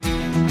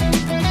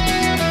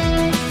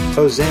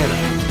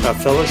Hosanna, a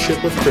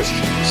fellowship with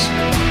Christians.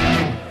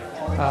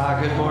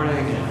 Good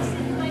morning.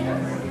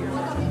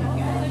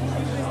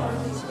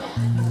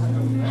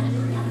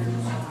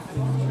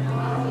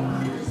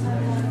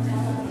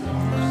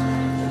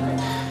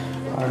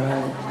 All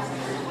right.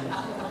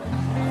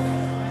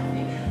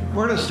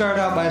 We're going to start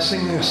out by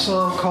singing a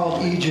song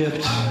called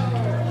Egypt.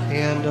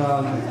 And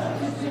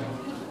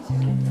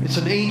it's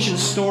an ancient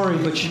story,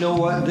 but you know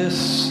what?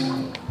 This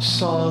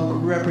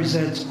song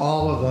represents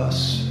all of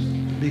us.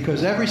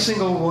 Because every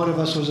single one of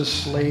us was a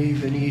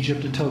slave in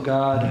Egypt until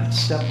God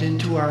stepped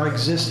into our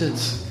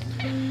existence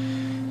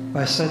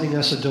by sending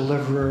us a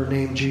deliverer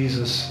named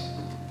Jesus.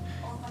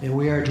 And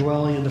we are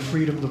dwelling in the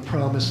freedom of the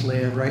promised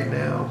land right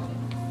now.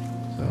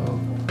 So,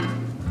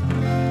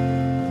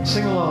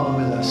 sing along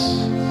with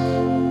us.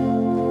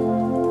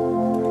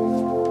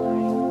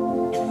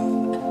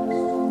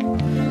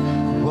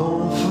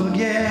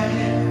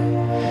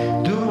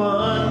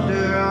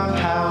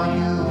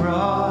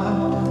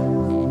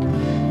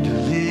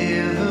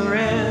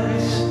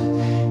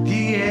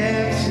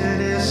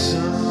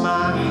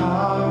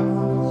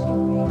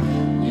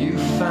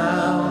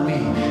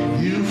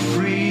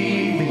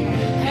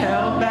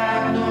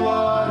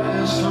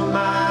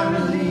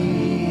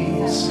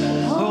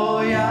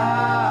 Oh,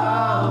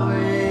 Yahweh.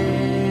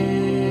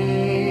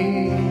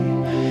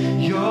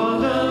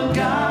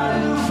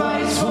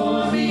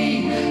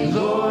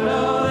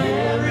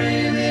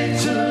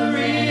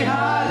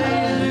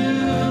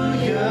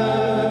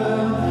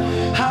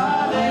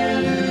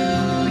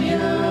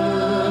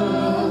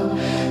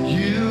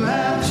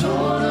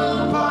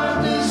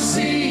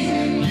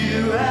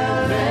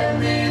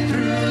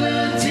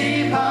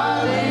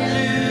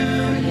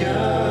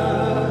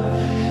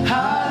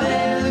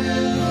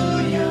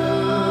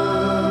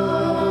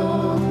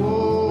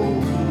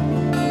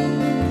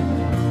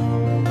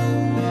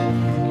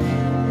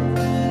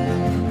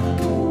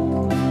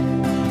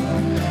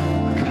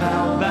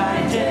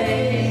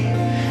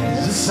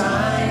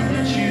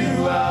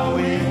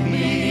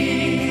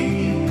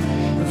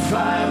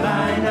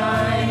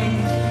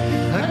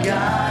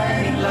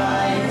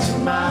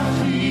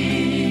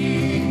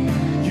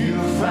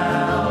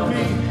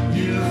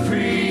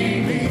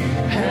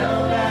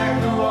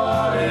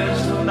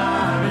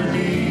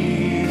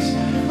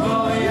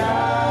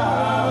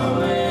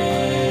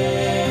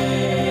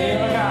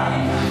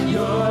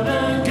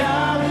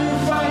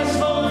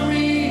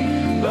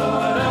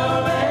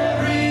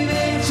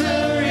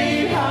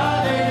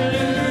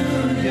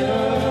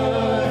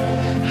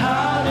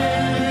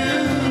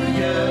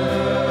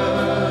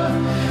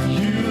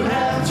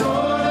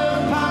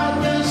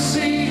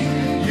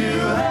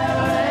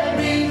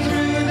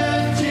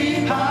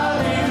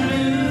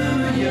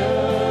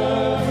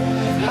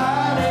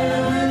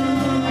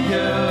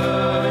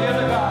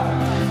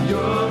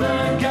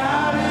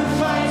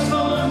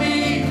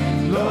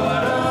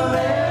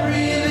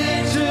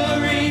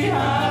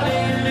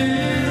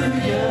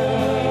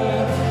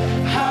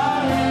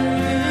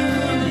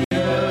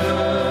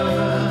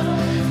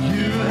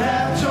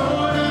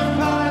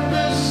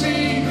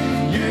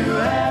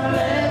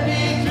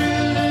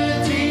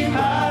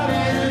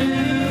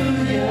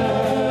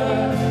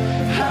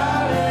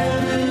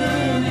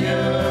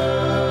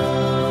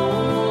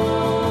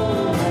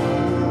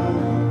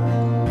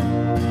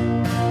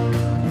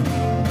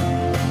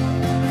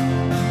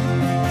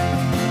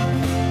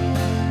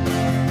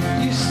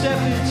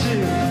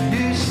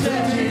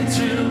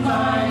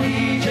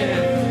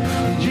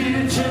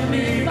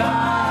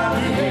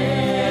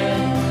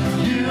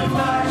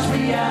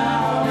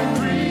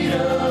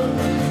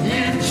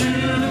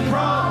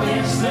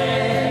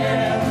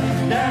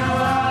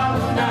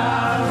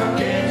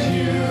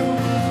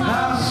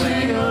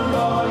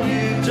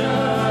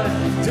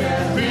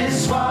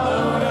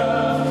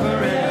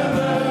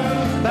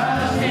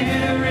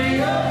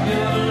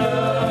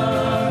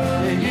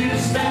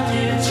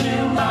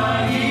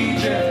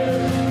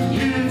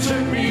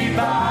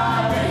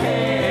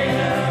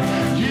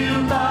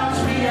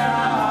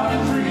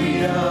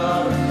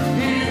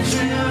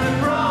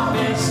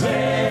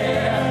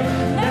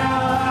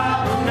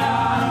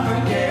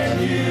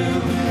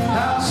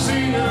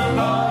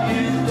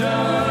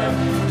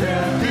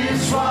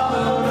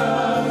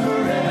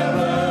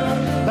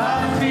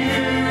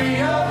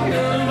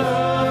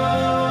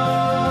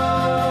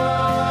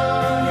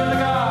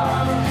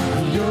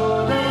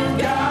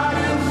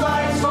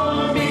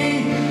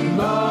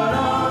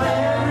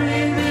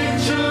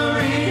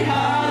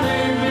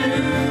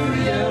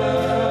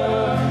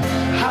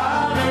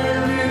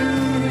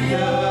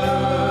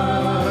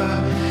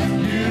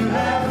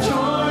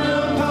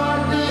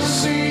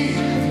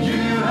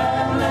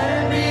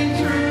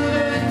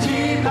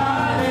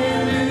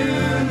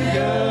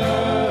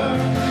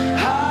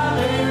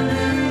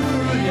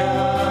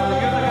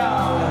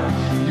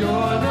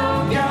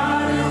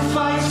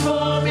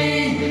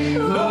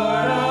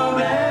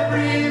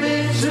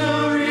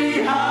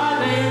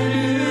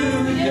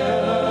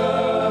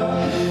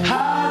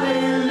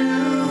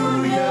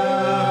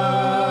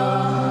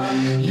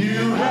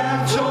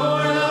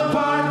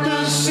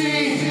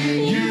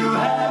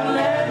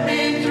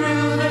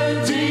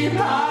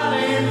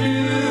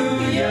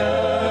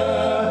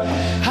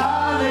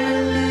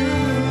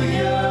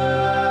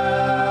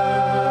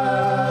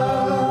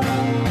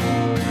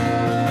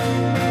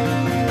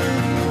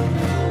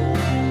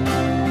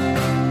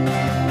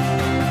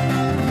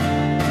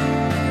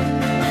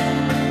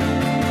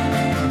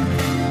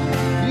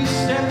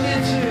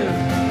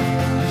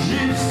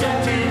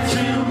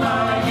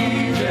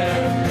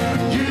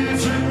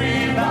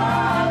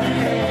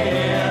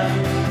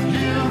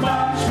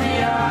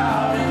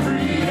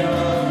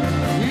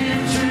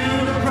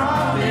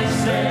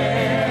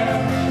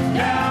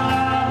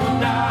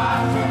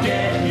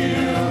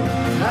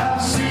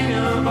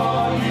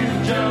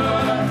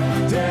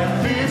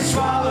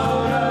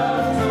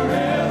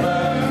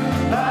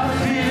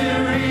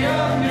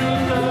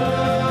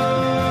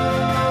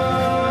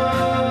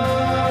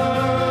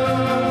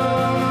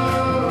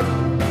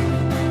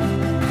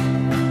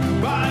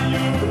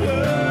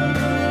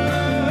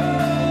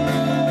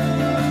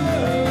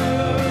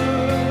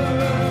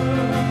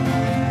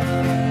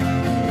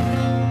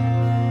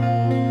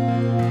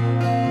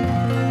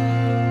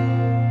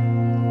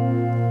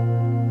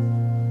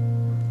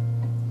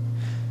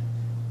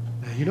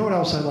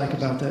 else I like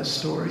about that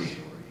story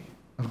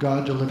of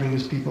God delivering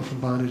his people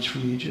from bondage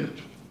from Egypt?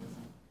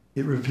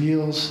 It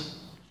reveals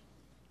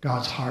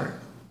God's heart.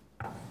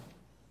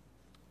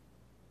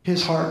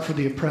 His heart for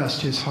the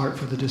oppressed, his heart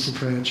for the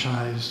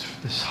disenfranchised,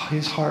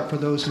 his heart for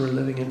those who are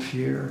living in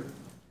fear,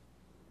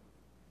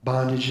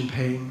 bondage and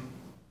pain,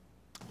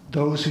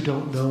 those who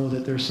don't know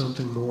that there's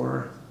something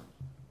more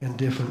and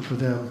different for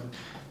them.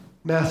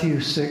 Matthew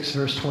 6,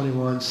 verse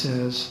 21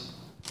 says,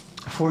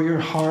 "For your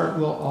heart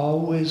will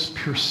always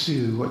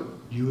pursue what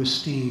you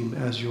esteem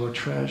as your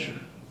treasure."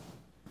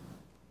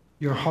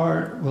 Your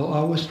heart will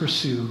always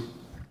pursue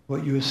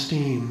what you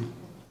esteem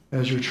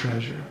as your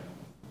treasure.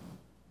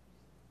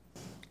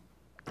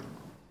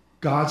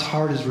 God's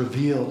heart is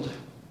revealed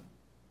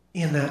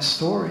in that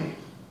story.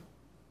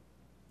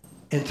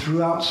 And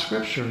throughout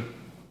Scripture,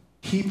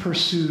 he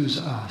pursues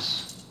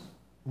us.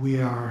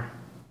 We are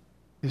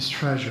his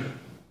treasure.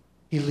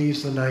 He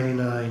leaves the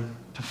 99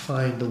 to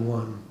find the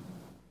one.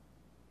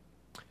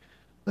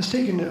 Let's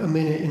take a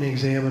minute and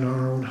examine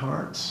our own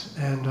hearts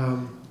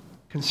and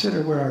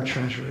consider where our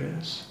treasure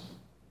is.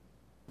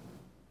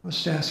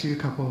 Let's ask you a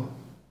couple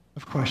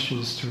of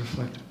questions to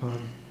reflect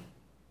upon.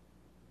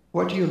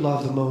 What do you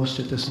love the most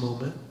at this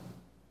moment?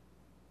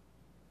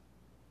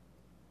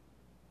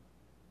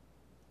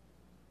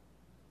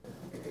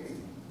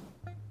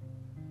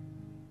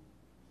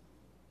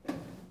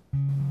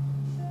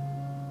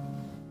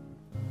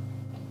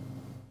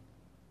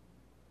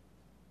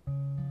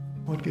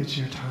 What gets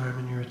your time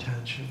and your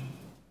attention?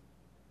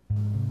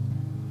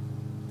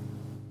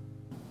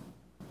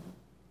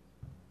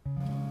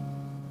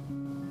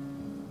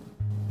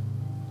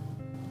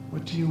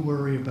 What do you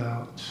worry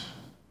about?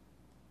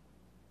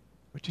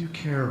 What do you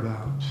care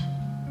about?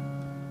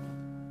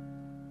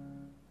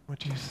 What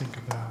do you think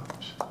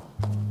about?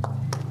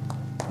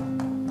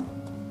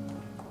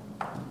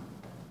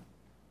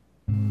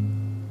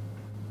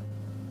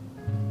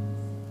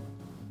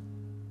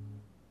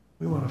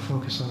 We want to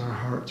focus on our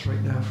hearts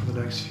right now for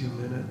the next few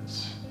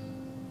minutes.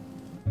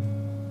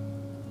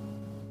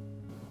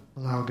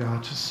 Allow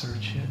God to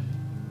search it.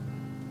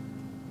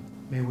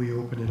 May we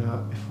open it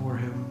up before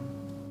him.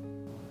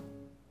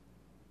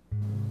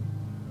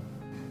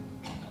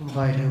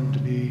 Invite him to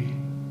be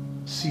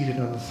seated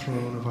on the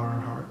throne of our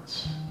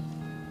hearts.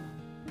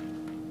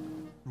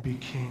 Be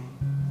king.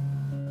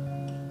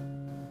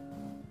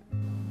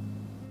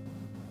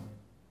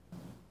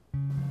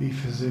 Be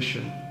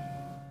physician,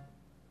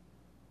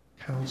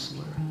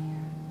 counselor.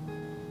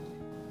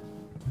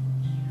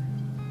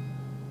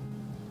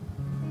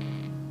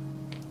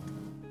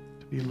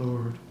 To be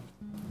Lord.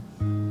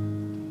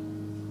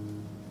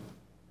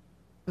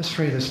 Let's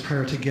pray this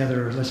prayer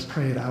together. Let's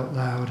pray it out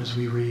loud as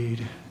we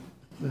read.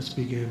 Let's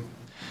begin.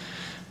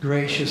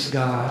 Gracious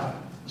God,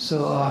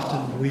 so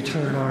often we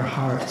turn our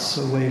hearts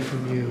away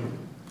from you,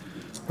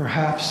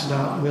 perhaps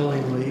not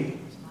willingly,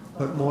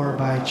 but more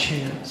by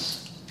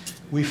chance.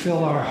 We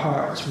fill our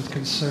hearts with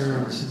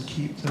concerns and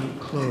keep them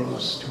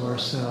close to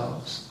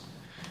ourselves.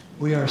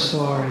 We are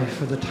sorry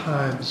for the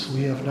times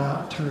we have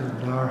not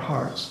turned our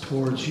hearts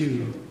towards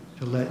you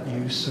to let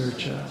you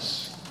search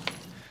us.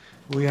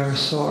 We are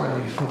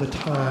sorry for the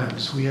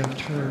times we have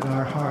turned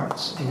our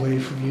hearts away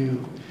from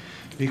you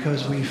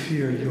because we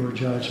fear your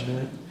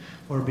judgment,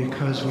 or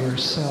because we are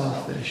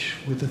selfish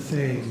with the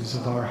things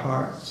of our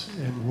hearts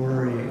and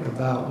worry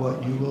about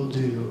what you will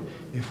do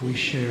if we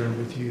share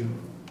with you.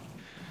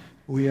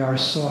 We are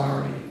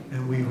sorry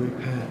and we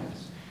repent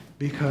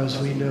because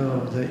we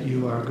know that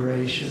you are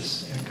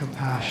gracious and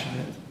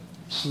compassionate,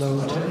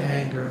 slow to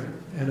anger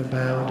and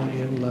abounding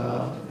in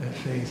love and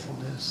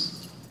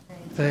faithfulness.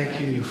 Thank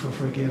you for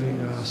forgiving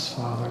us,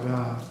 Father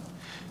God,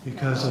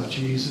 because of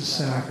Jesus'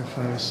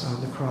 sacrifice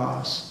on the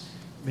cross,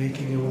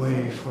 making a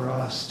way for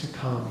us to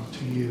come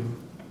to you.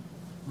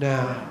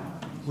 Now,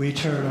 we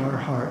turn our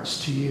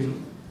hearts to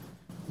you.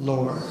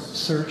 Lord,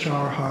 search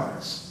our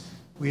hearts.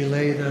 We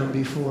lay them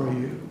before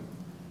you.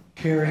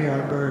 Carry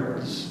our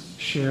burdens,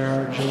 share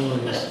our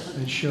joys,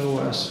 and show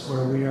us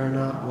where we are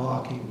not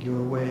walking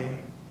your way.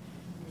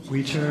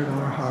 We turn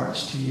our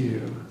hearts to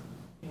you.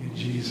 In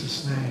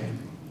Jesus' name,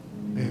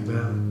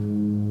 amen.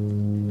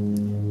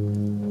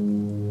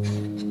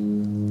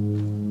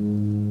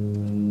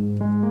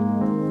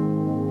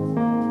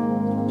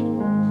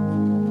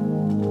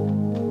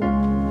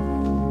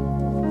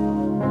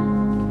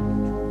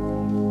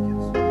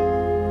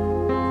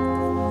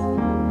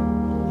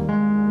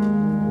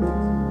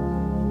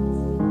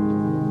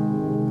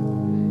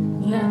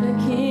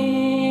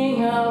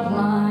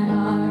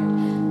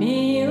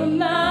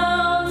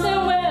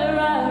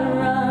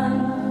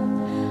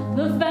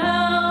 The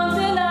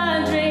fountain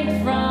I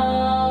drink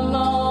from.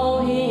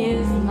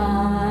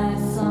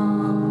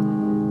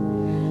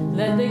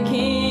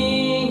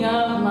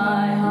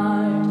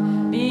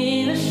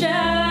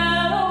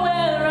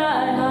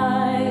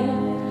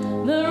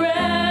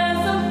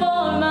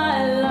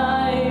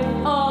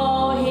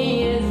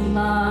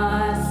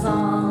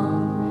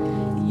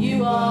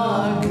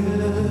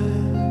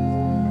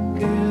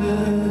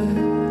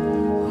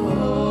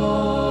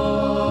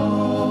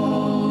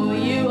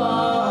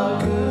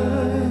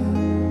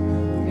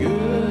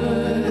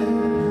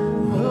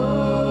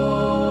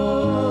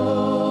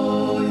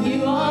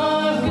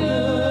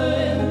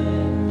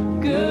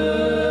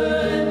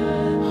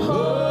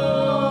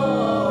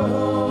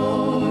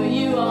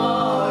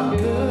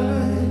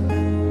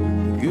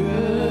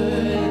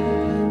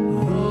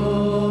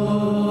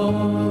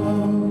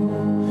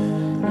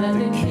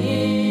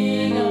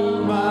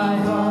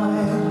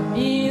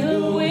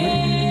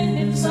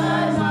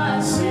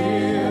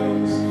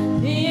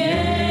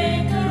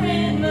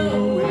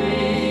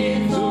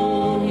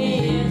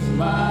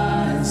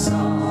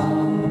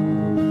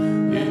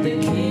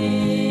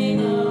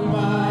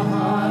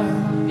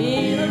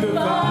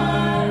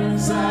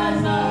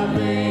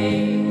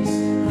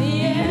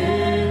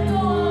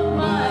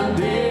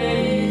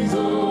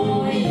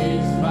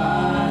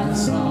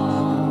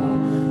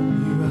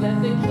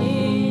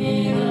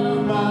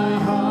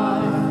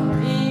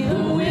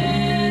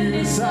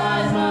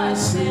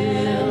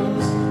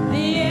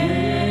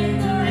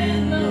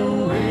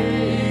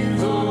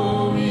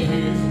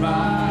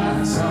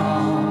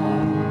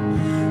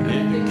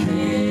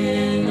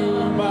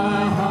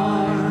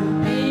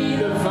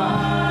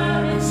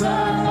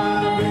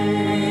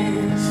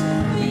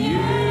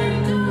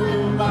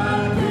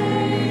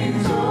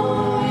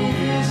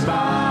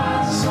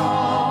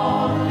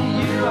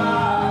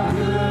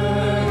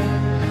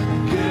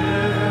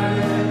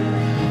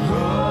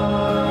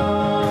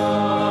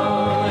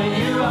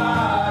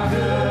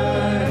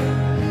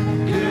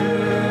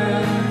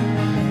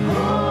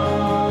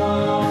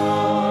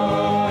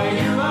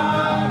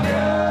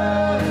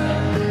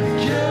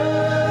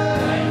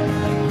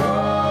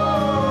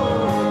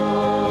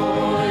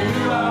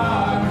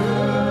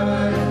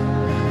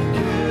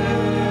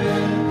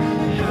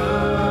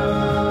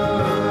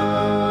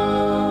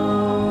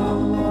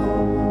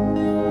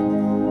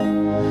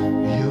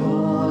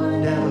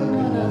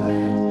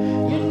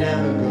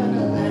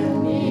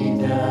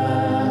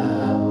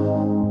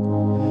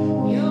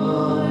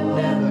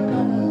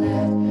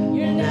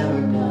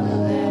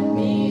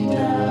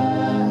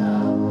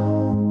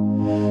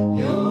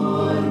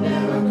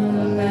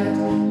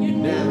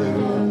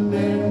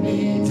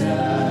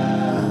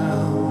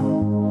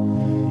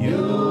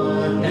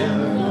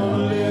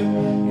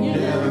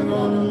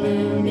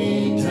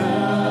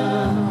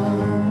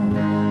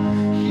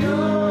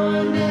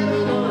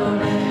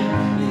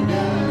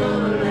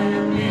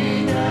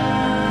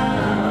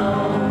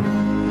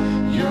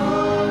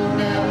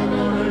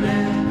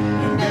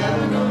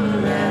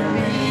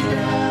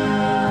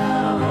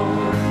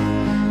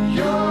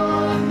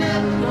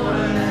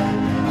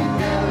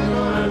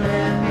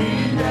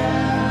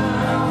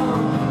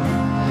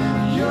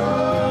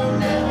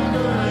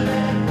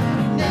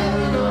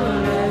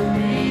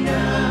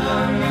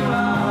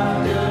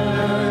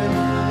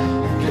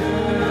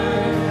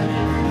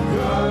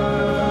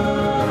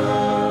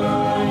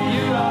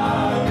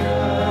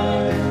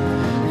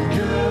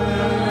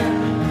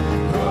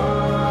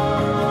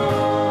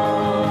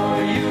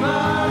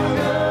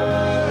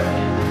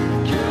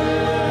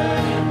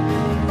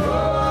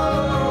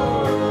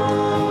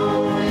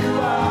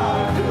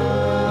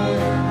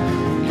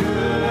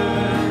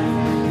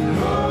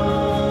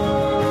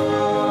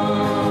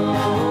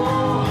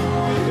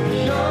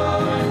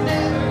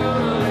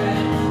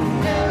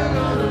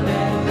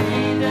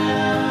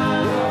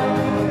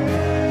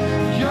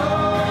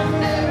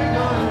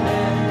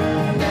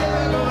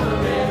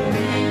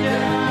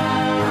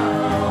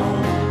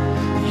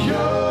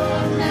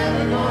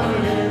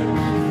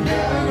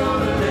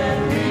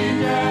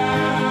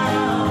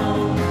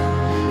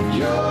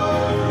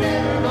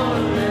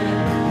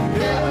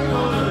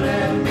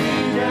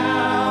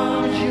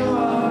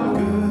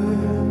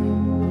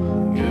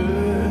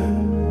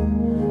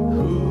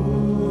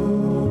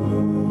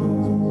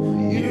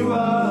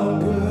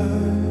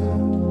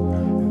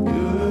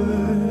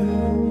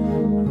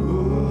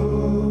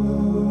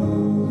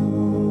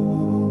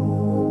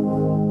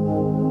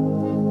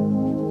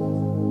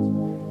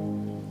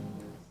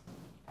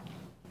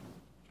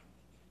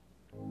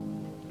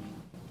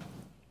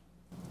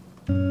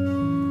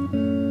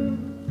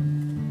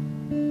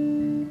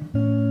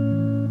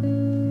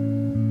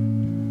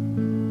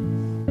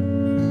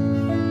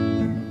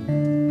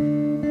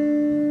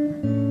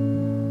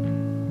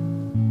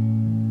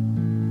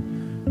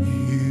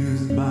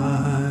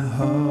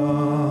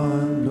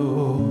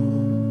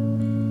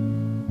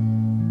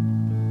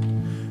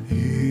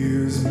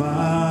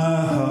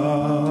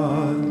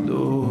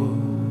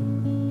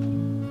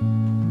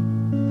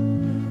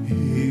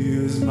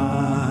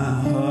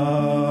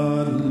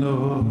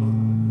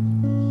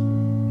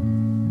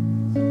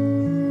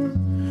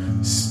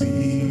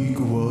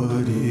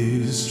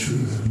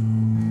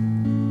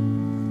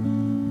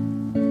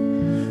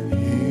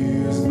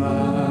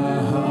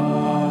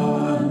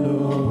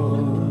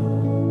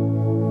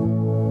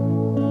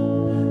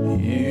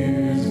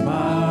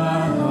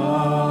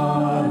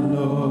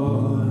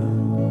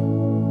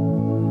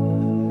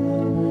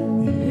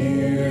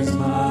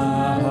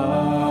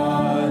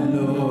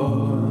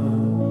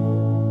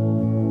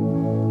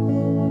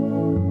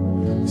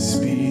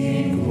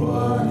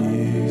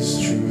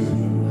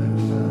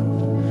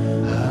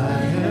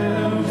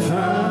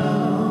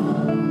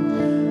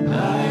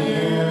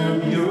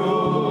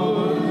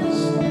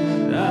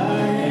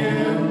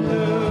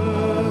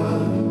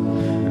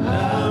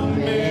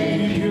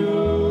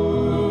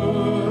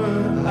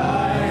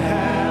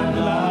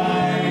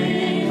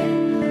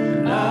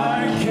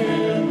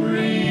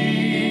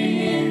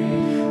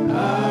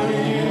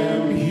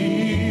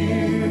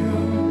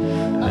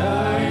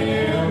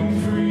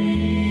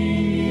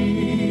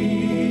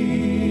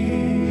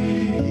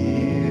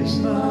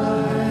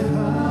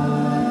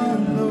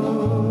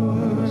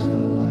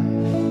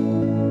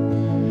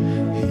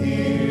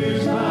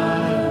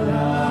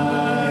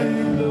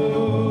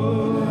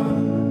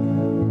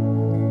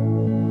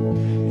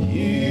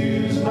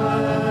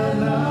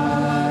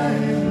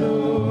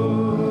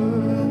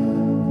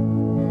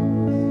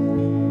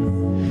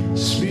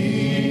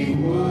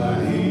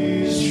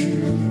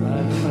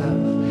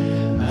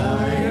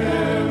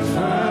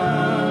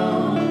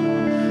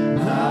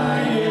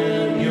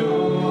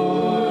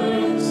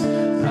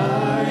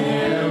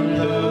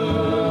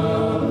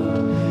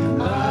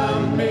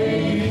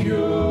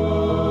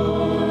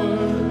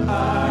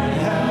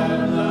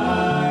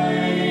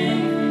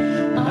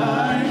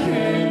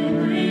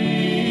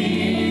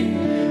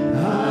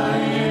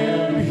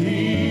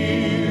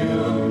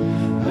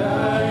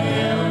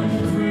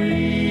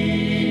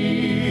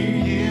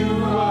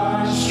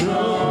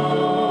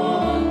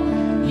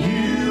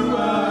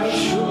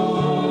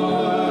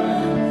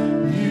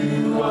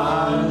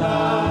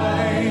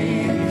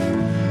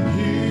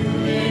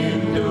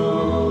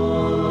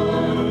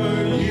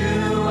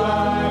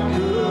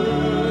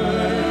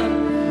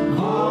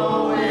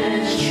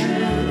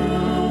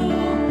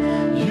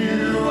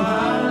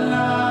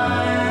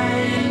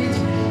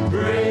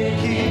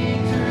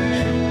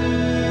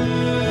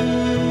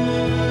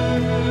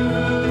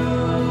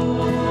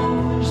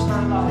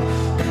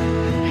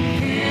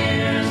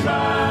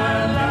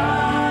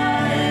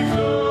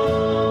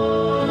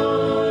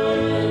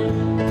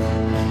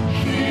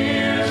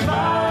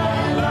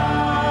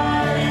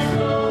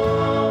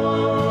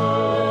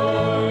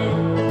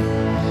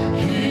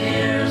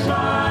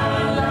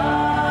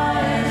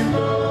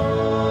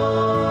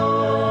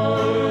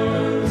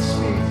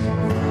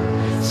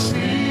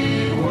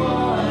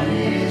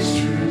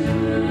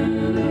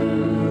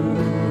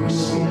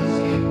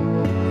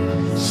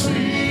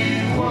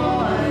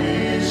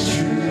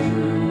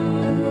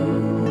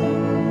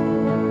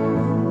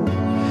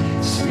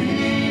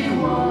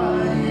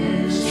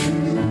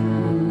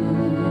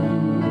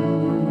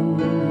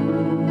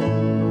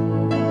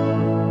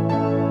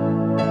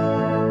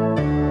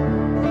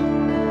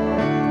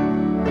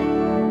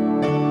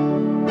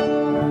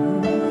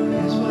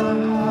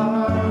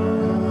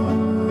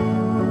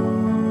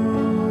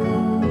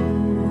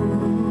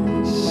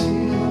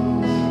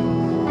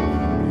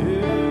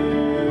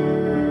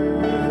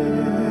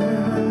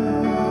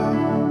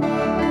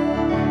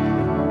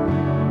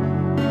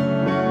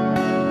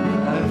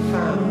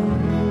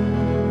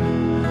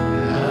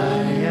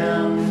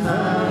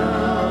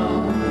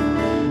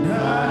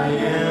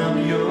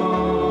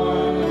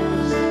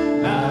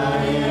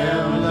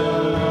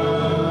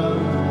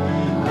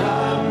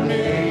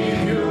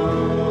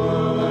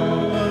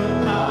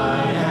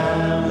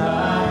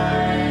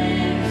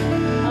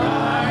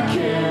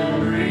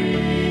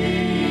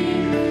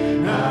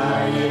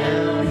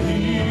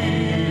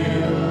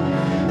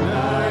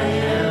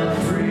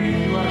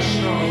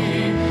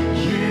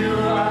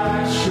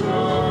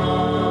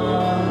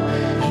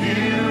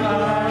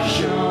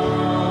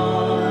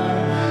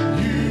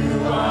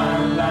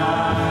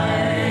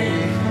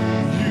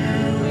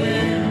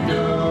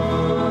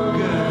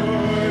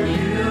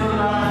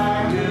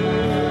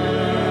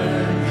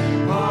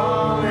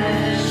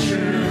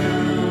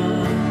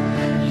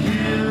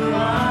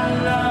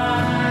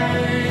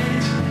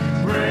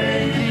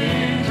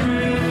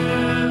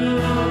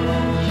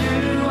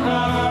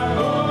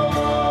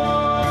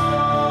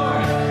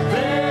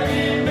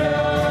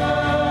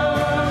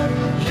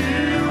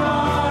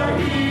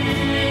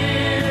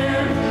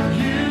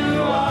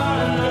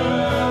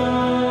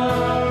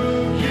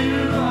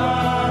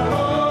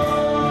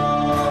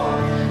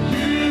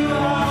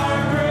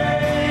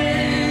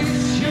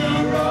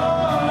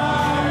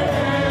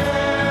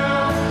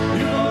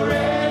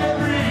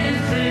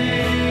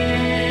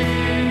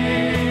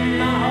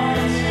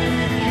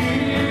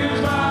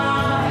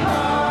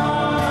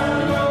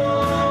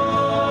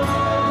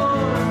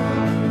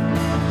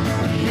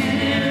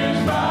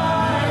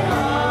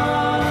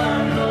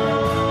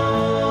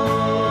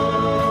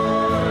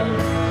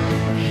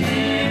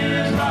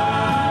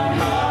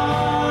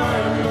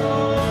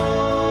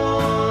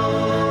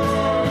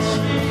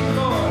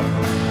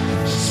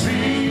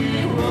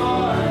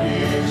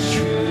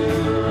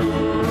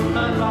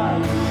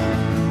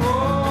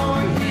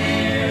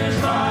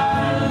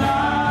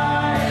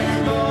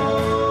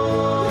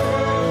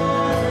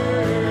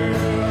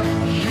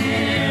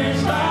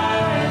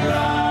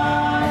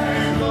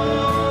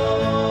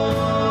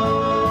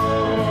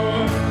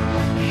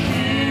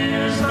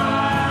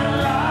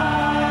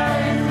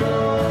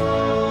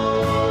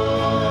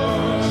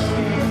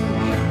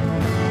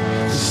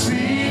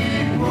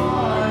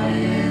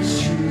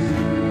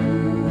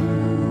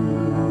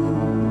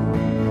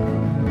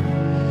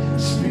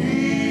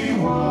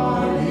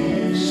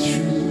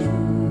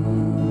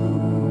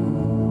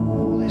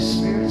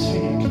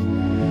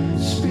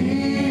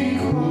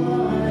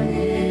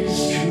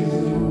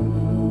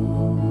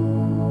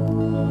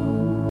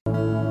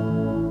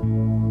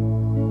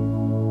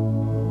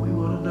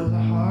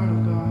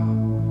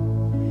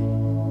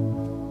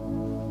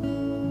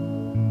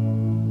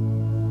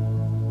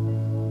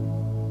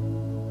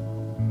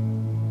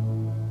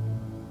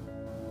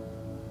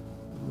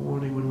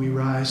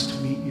 eyes to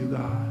meet you,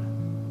 God.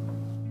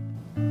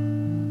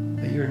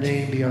 May your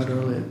name be on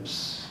our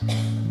lips.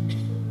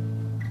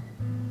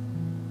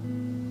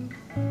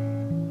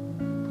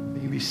 May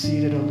you be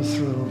seated on the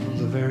throne from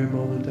the very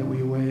moment that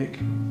we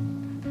awake.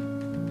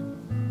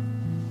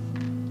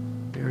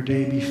 May our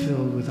day be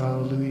filled with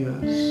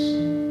hallelujahs.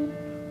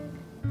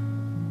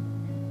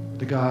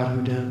 The God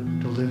who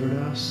delivered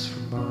us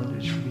from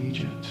bondage from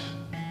Egypt,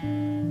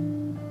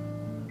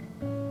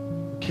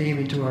 who came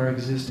into our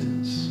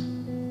existence,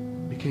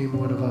 became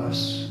one of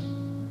us.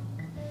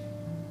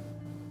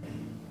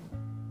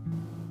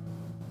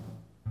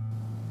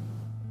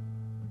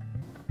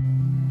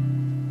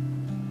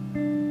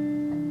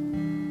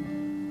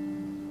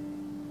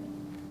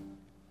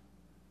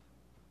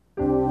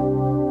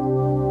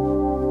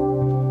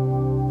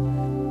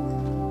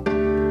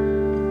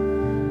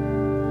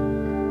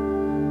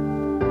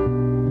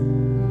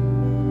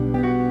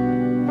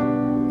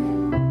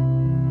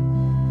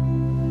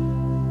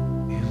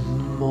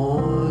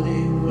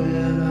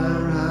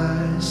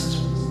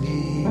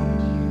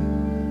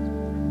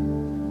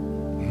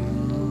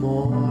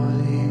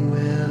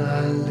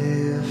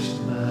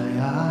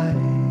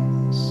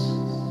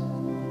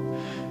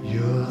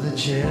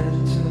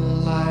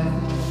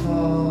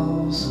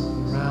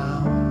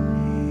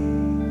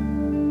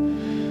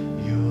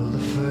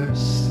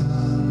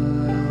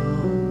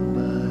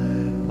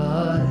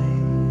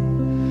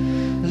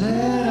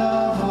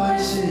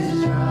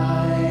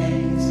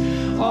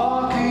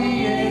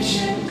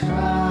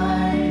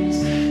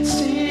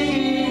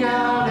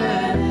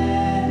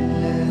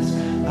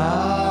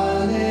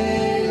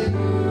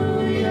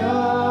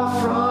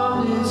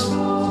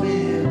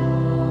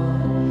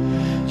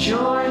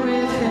 Join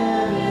with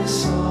heaven's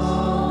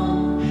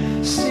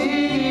song,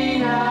 singing.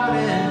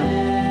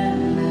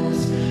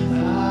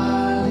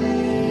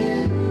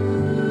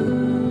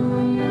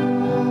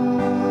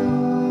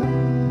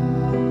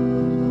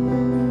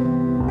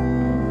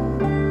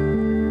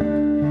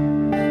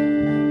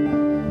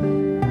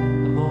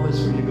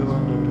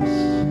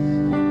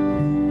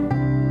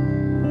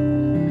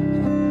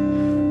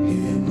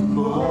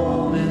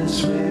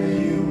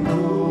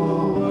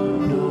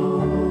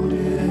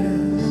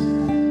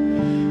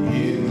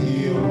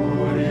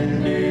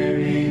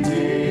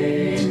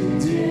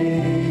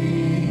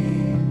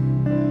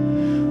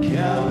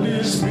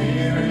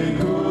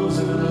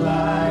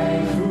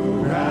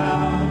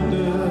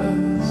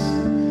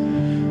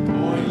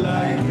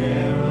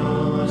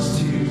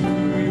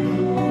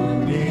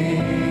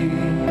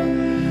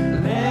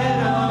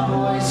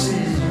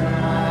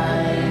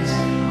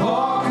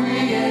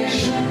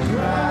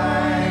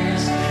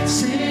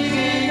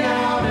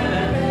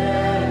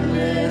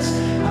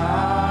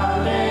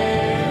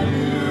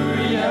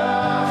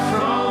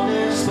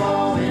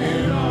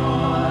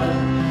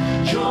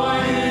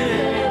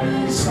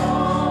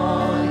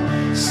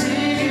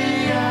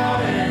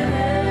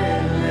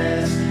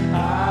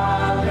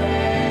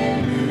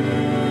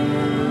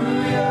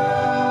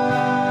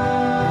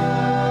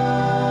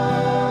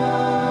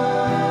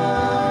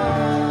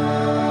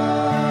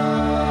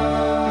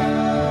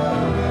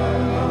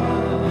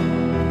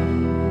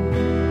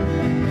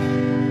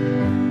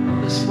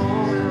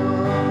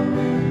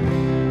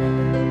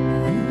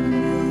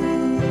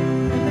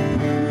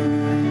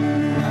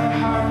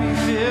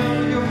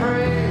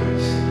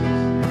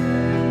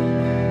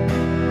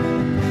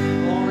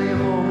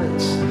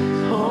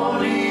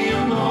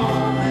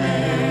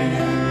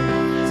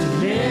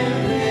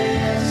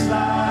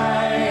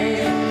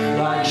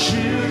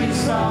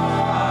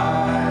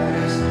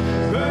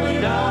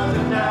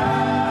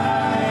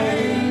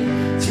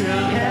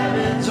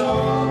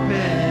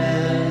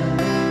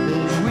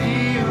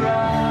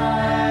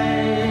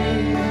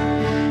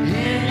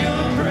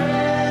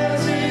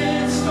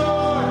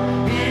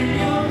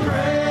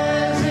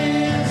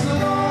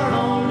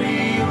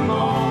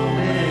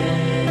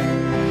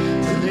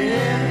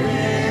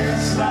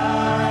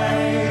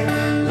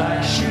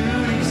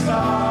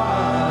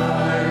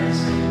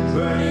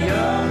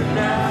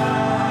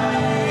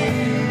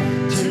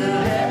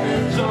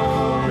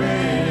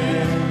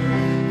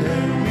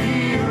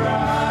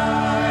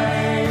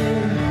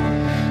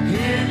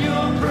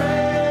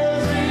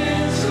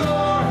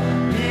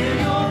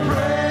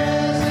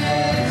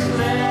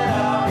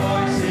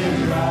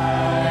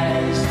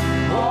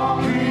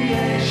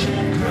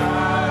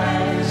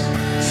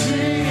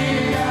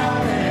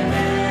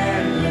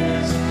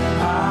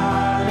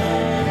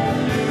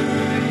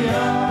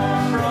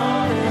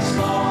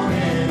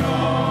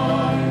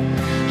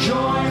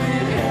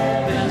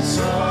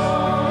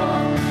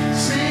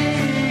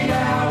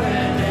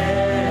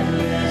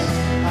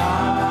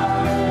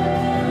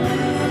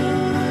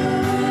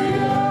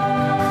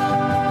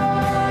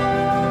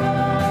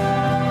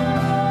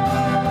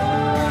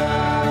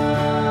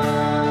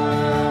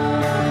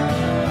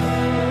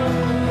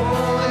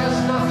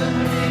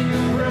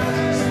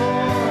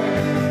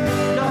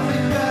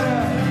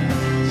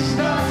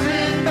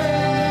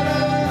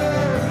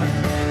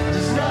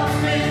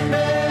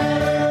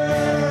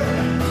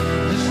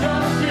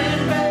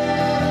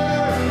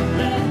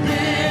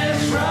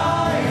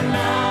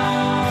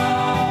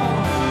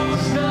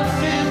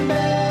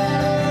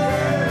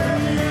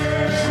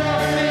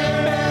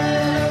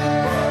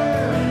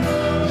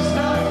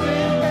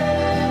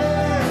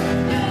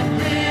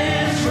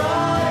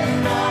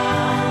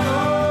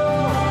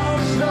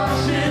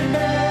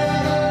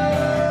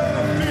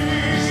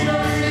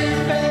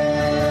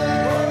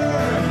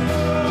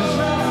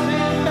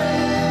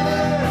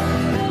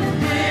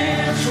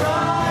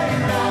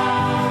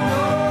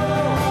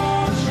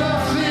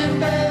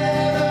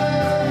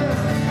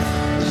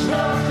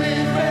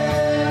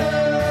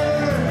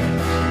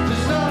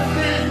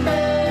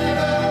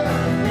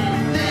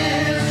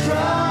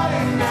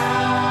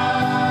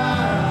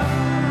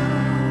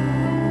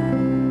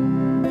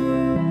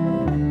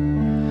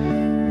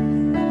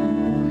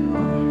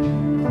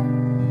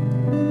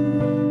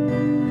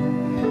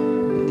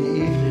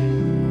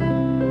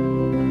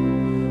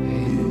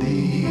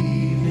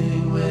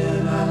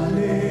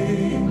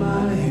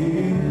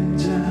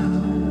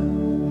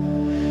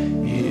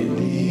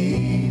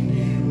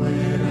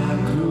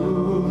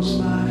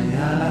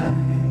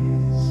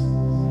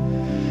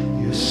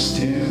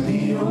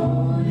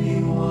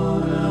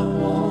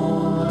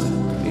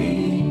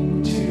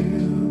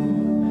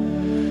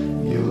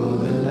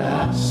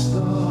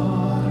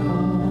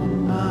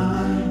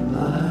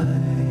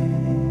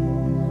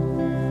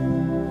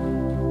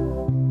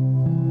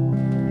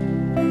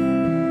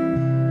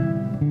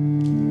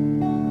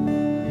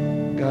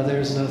 God,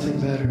 there's nothing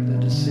better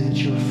than to sit at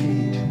your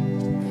feet.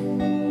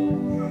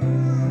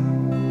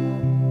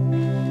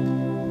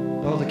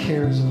 All the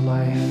cares of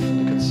life,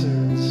 and the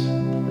concerns,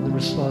 and the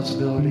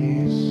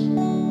responsibilities.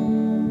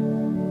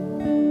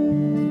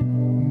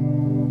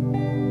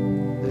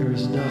 There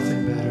is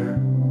nothing better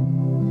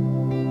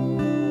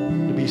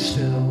to be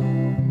still,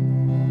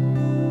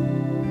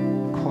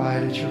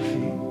 quiet at your feet.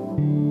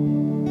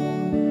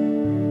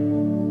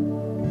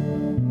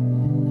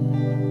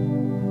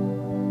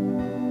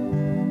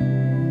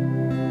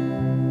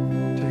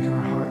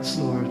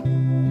 Lord.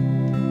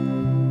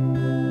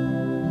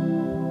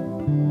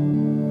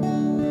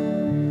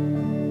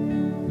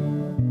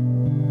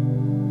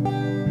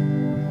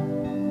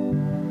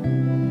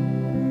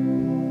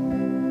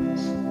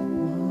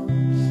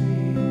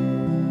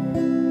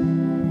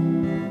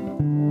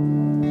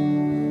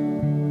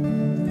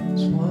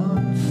 There's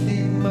one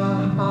thing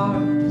my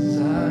heart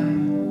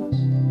desires,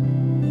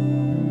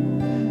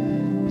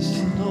 is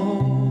to know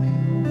you.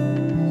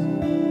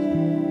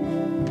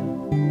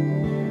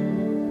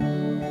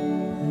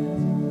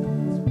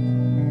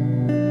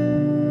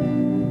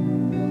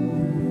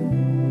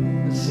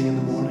 Sing in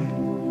the morning.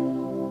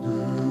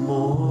 In the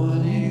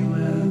morning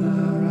when I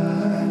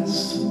rise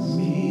to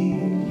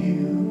meet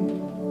you.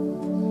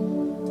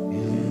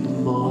 In the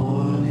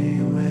morning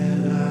when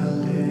I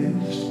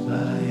lift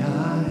my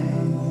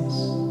eyes.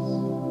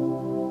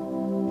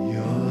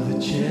 You're the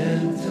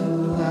gentle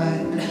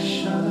light that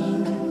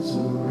shines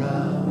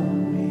around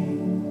me.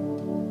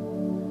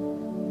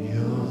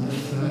 You're the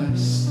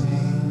first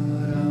thing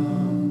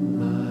on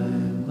my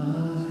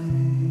mind.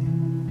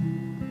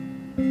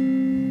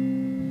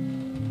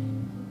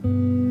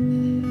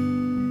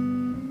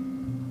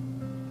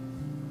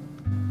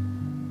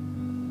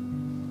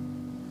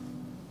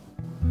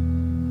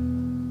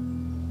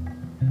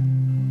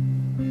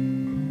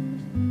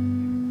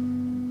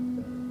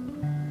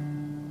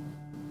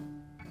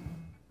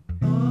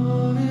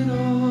 On and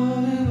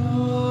on and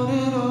on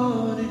and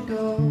on it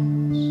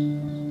goes.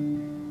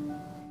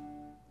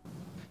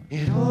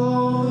 It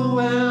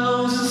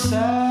overwhelms and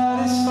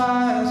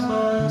satisfies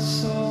my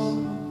soul.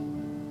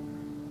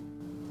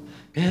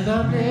 And I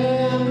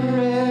never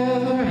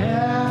ever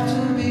have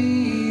to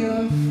be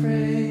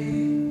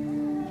afraid.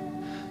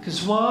 'Cause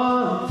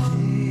one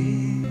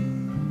thing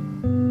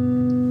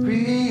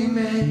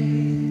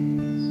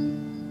remains.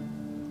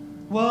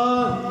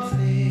 One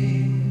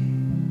thing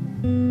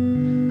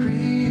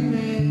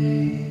remains.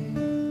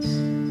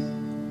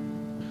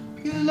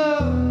 Your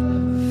love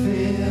never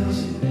fails,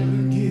 it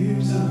never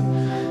gives up,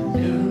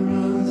 never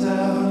runs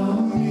out on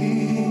me.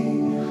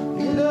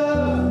 Your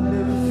love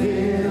never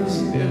fails,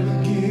 it never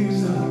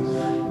gives up,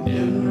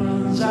 never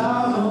runs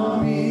out on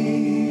me.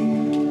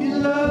 Your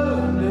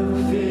love never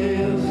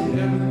fails, it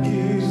never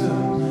gives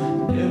up,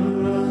 never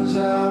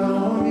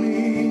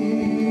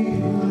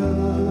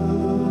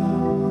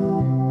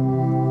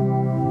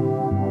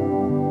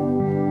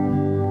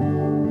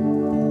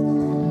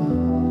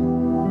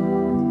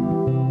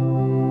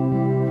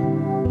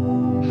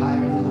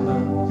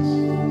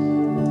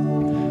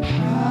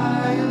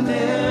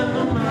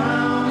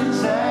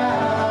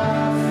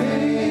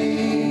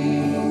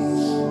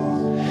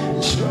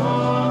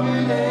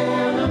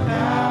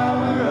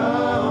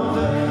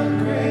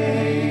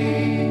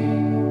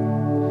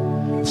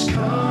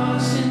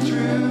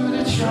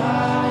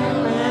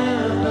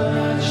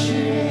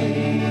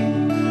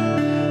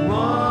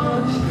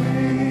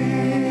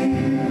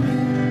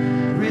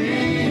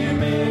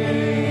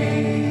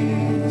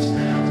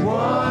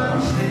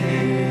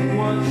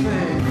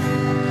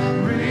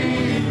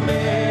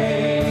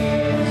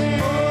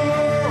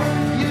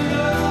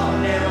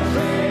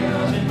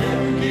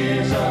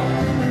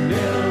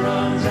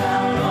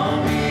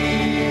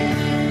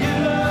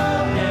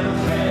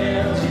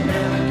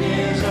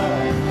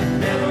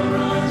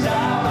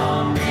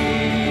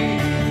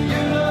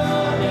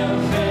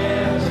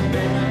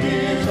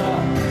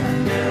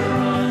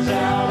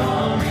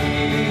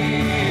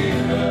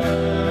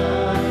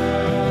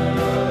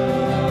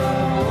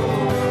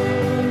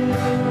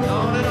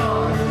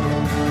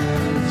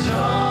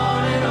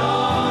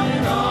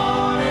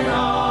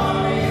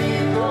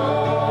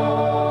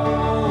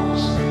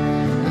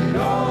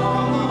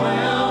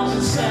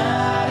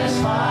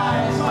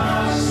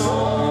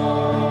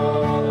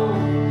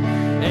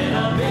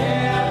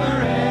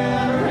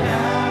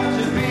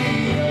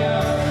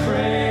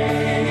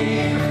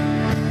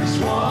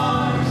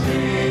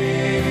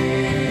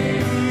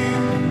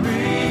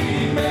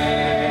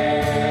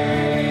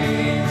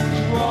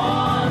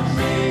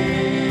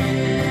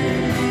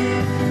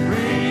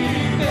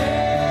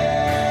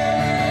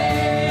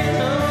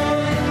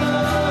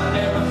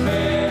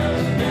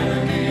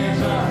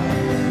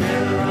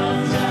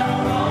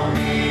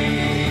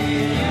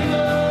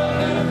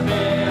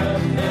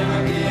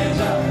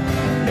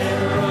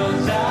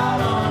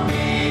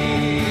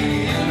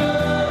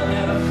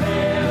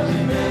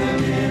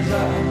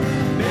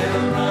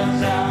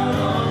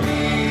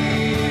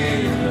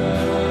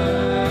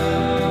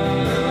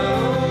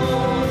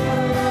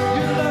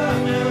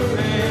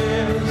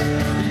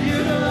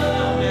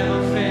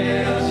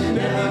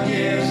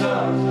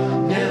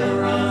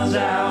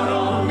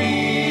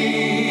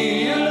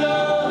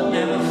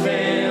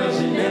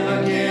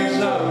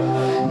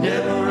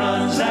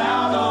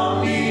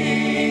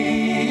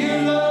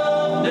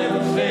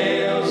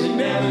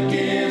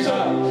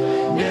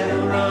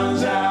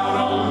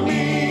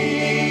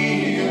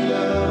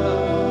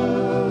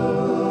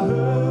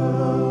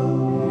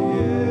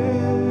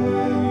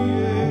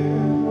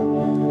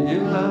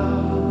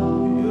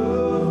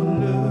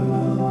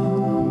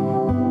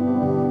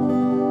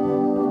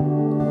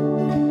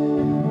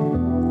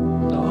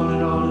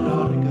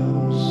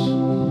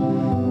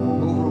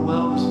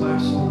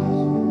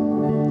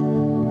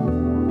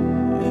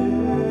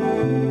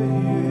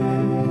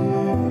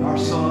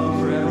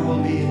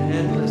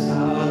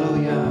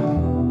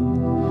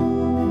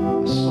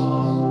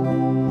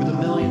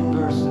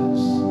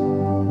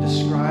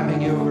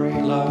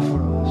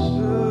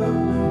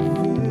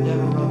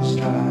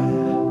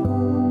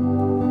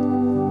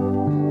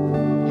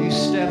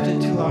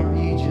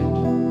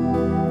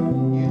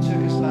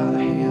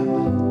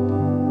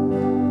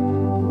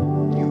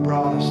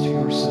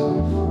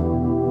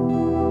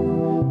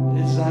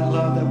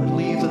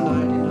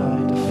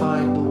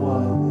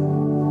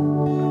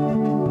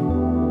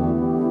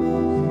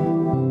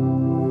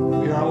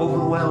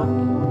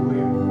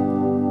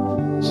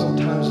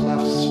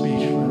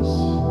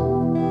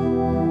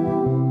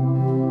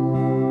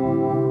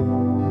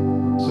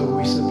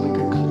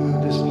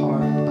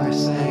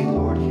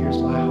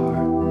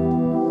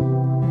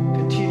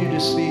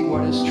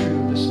is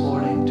true this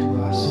morning to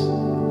us.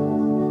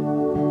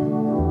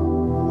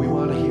 We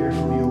want to hear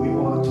from you. We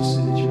want to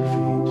sit at your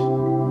feet.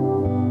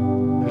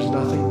 There's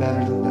nothing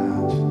better than that.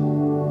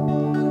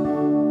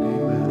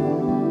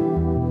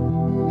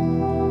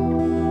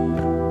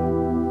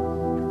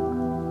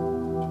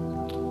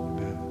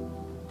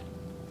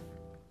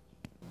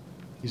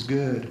 He's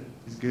good.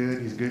 He's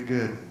good. He's good,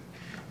 good.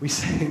 We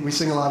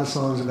sing a lot of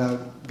songs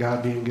about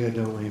God being good,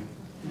 don't we?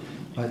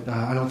 But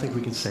I don't think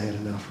we can say it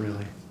enough,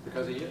 really.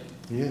 Because he is.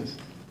 He is.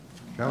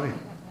 Kelly.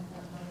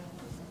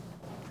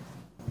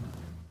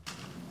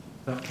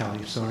 Not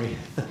Kelly, sorry.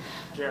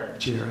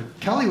 Jared.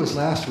 Kelly was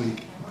last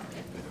week.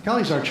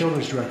 Kelly's our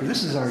children's director.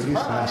 This is our youth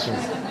pastor.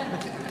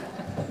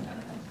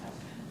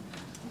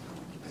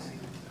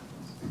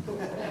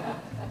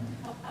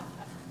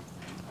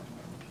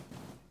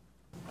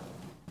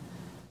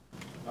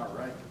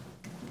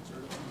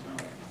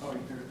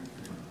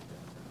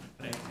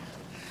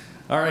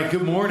 All right,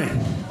 good morning.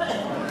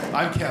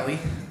 I'm Kelly.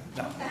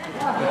 No.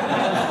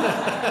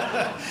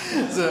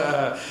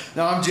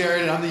 No, I'm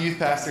Jared, and I'm the youth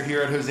pastor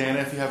here at Hosanna,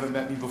 if you haven't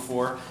met me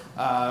before,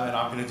 and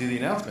I'm going to do the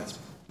announcements.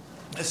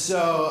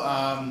 So,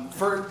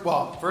 first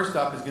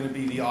up is going to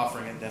be the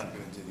offering, and then I'm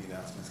going to do the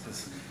announcements,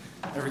 because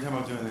every time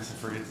I'm doing this, I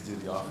forget to do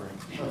the offering.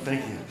 Oh,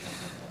 thank you.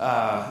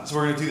 So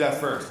we're going to do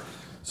that first.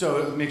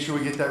 So make sure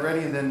we get that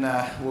ready, and then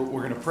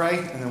we're going to pray,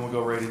 and then we'll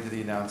go right into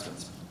the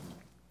announcements.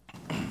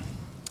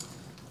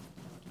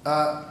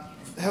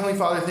 Heavenly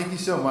Father, thank you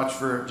so much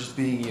for just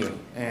being you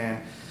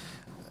and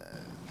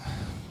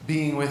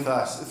being with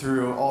us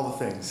through all the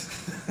things.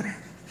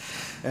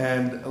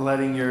 And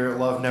letting your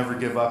love never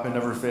give up and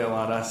never fail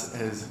on us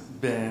has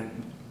been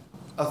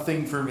a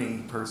thing for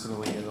me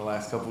personally in the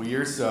last couple of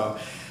years. So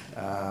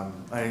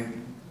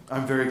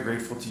I'm very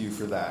grateful to you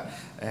for that.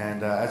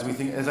 And as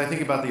I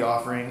think about the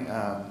offering,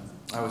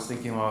 I was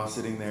thinking while I was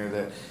sitting there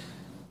that,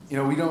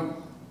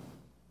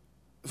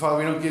 Father,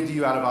 we don't give to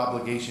you out of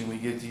obligation. We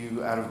give to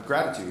you out of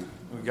gratitude.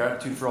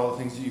 Gratitude for all the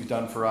things that you've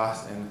done for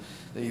us and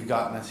that you've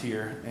gotten us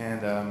here.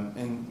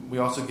 And we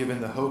also give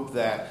in the hope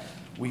that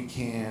we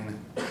can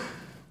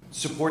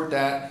support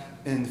that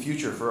in the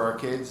future for our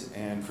kids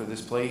and for this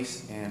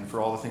place and for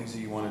all the things that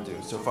you want to do.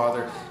 So,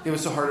 Father, give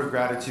us a heart of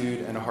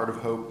gratitude and a heart of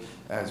hope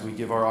as we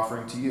give our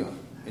offering to you.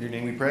 In your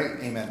name we pray.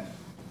 Amen.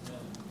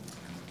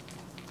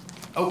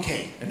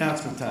 Okay,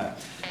 announcement time.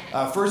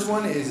 First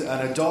one is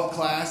an adult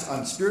class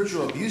on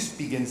spiritual abuse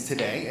begins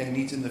today and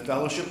meets in the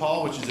fellowship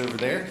hall, which is over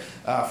there,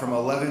 from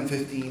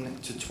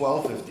 11:15 to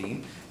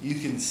 12:15. You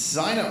can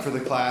sign up for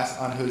the class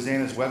on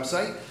Hosanna's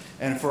website.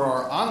 And for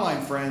our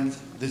online friends,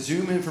 the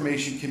Zoom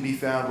information can be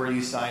found where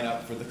you sign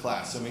up for the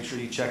class. So make sure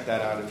you check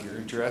that out if you're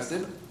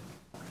interested.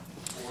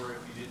 Or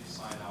if you didn't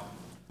sign up.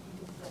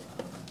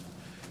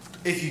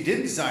 If you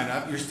didn't sign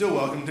up, you're still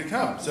welcome to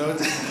come. So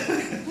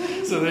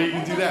there you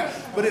can do that.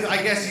 But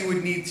I guess you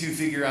would need to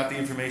figure out the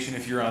information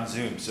if you're on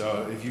Zoom.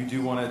 So if you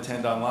do want to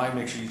attend online,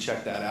 make sure you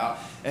check that out.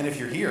 And if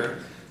you're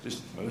here,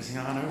 just mosey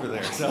on over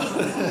there. So,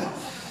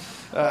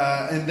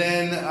 and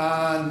then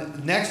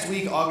next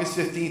week, August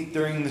 15th,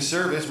 during the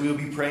service, we will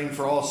be praying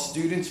for all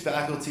students,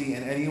 faculty,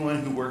 and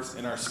anyone who works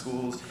in our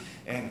schools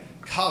and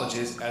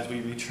colleges as we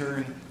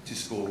return to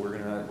school. We're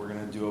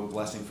gonna do a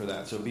blessing for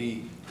that. So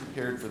be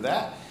prepared for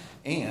that.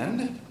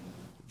 And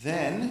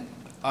then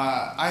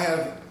I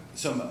have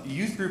some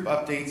youth group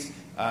updates.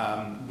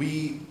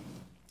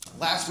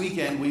 Last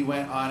weekend we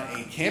went on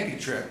a camping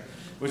trip,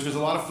 which was a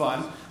lot of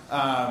fun.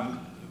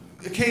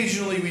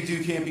 Occasionally we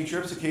do camping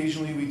trips.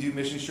 Occasionally we do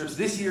mission trips.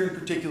 This year in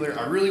particular,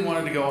 I really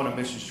wanted to go on a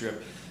mission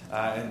trip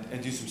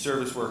and do some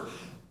service work.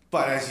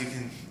 But as you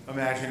can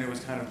imagine, it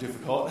was kind of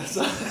difficult.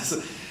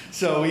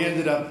 So we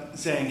ended up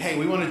saying, hey,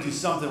 we want to do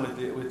something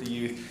with the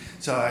youth.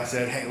 So I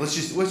said, hey, let's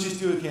just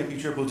do a camping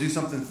trip. We'll do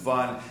something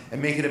fun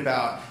and make it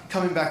about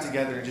coming back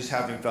together and just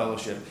having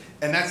fellowship.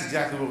 And that's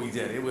exactly what we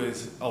did. It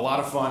was a lot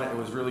of fun. It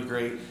was really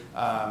great.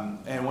 And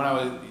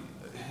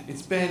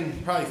it's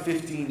been probably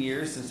 15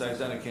 years since I've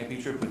done a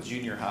camping trip with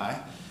junior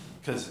high,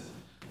 because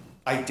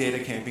I did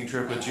a camping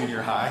trip with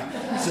junior high.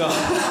 So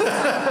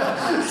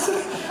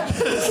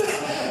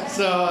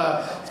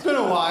it's been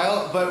a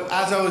while, but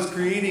as I was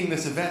creating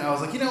this event, I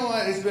was like, you know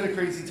what, it's been a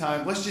crazy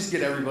time. Let's just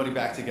get everybody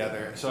back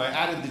together. So I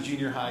added the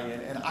junior high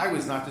in, and I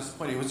was not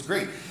disappointed. It was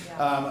great.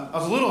 I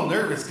was a little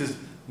nervous because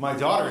my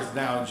daughter is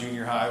now in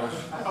junior high, which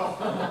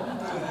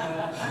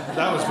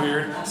that was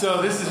weird.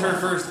 So this is her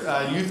first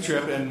youth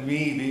trip, and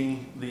me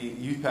being the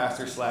youth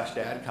pastor /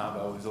 dad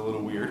combo was a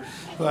little weird,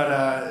 but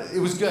it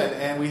was good.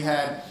 And we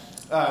had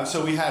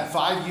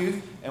 5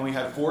 youth and we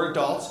had 4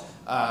 adults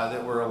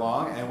that were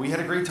along, and we had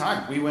a great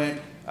time. We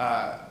went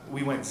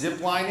zip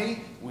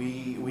lining.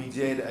 We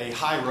did a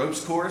high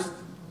ropes course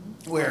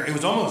where it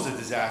was almost a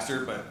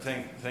disaster, but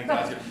thank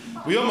God.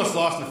 We almost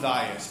lost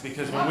Matthias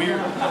because when we were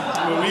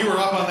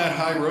up on that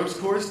high ropes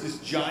course, this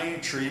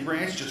giant tree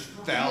branch just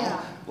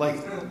fell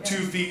like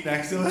 2 feet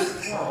next to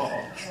us.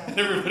 And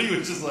everybody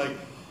was just like,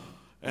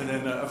 and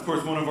then of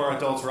course one of our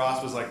adults,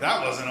 Ross, was like,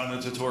 that wasn't on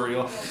the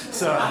tutorial.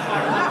 So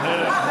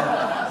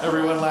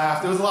everyone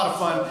laughed. It was a lot of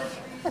fun.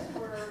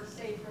 Were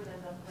safer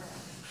than the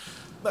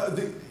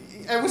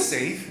It was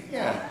safe,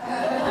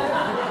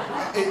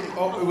 yeah. It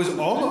was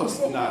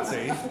almost not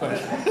safe, but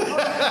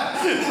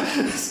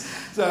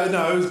so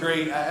no, it was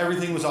great.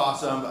 Everything was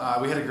awesome.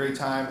 We had a great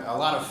time. A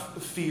lot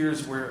of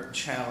fears were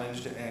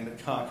challenged and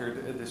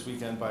conquered this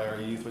weekend by our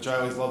youth, which I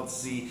always love to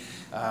see.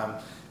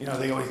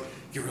 They always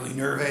get really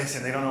nervous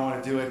and they don't know how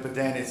to do it, but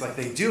then it's like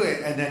they do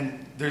it, and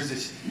then there's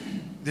this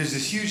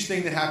huge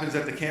thing that happens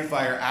at the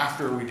campfire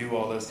after we do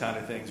all those kind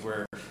of things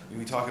where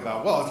we talk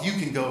about, well, if you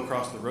can go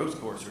across the ropes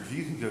course or if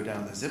you can go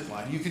down the zip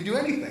line, you can do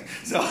anything.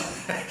 So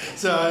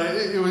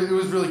it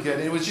was really good.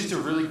 And it was just a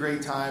really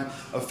great time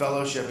of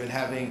fellowship and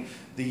having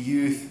the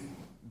youth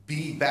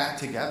be back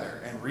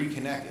together and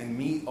reconnect and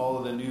meet all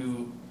of the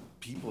new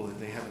people that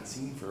they haven't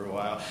seen for a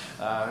while.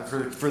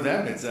 For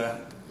them, it's a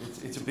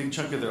big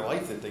chunk of their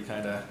life that they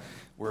kind of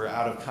were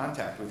out of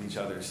contact with each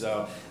other.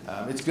 So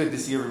it's good to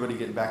see everybody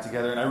getting back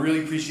together. And I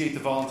really appreciate the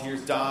volunteers,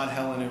 Don,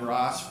 Helen, and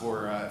Ross,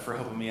 for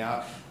helping me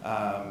out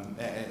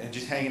and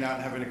just hanging out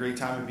and having a great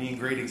time and being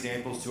great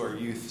examples to our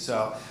youth.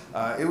 So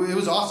it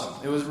was awesome.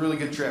 It was a really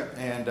good trip.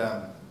 And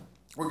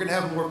we're going to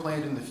have more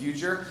planned in the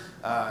future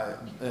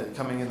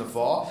coming in the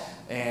fall.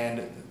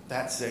 And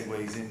that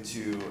segues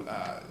into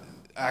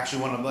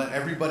actually want to let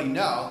everybody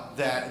know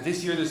that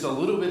this year there's a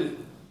little bit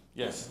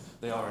yes,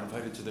 they are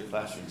invited to their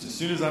classrooms as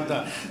soon as I'm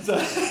done.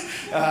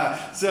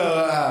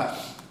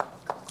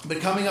 But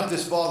coming up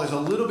this fall, there's a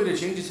little bit of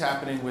changes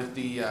happening with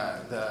the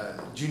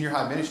junior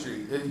high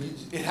ministry.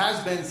 It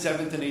has been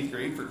 7th and 8th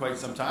grade for quite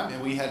some time,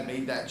 and we had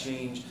made that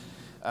change.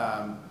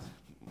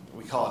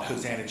 We call it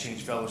Hosanna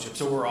Change Fellowship,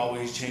 so we're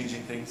always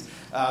changing things.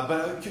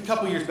 But a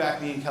couple years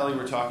back, me and Kelly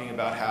were talking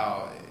about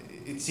how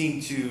it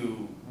seemed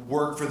to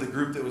work for the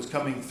group that was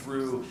coming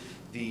through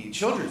the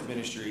children's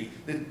ministry,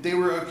 that they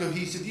were a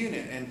cohesive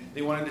unit and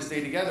they wanted to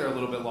stay together a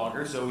little bit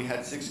longer, so we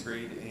had 6th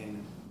grade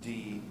in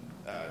the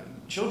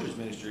children's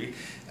ministry,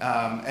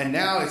 and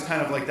now it's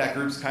kind of like that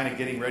group's kind of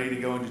getting ready to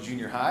go into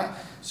junior high,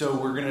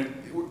 so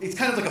it's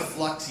kind of like a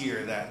flux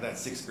year, that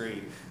 6th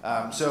grade.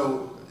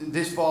 So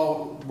this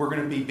fall we're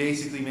going to be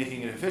basically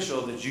making it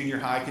official that junior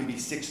high can be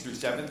 6th through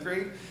 7th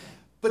grade.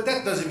 But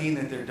that doesn't mean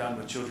that they're done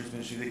with children's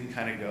ministry. They can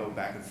kind of go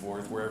back and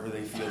forth wherever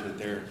they feel that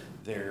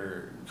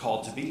they're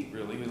called to be,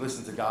 really. We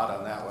listen to God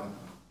on that one.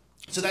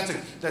 So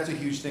that's a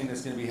huge thing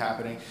that's going to be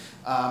happening.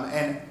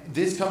 And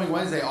this coming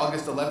Wednesday,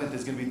 August 11th,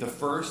 is going to be the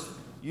first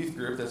youth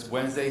group. That's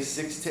Wednesday,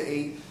 6 to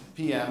 8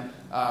 p.m.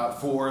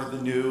 For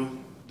the new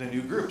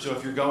group. So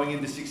if you're going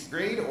into 6th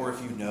grade, or if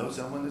you know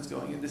someone that's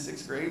going into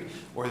 6th grade,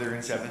 or they're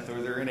in 7th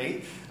or they're in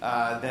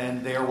 8th,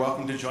 then they are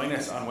welcome to join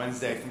us on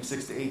Wednesday from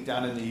 6 to 8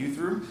 down in the youth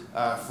room.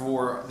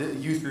 For the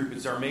youth group,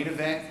 it's our main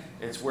event.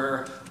 It's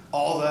where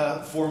all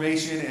the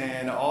formation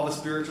and all the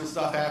spiritual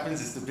stuff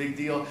happens. It's the big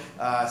deal.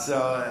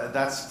 So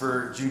that's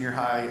for junior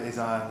high, is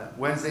on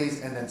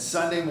Wednesdays, and then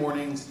Sunday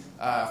mornings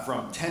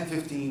from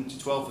 10:15 to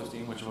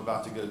 12:15, which I'm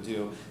about to go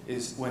do,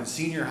 is when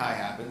senior high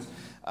happens.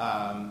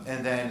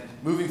 And then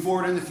moving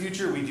forward in the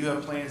future, we do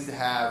have plans to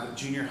have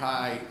junior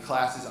high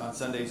classes on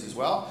Sundays as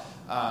well.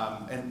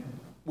 And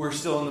we're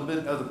still in the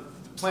bit of the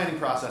planning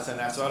process on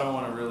that, so I don't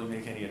want to really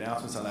make any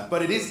announcements on that.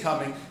 But it is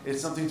coming.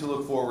 It's something to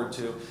look forward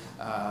to.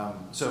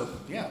 So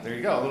yeah, there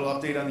you go. A little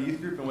update on the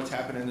youth group and what's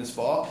happening this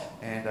fall.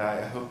 And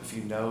I hope if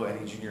you know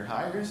any junior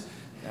hires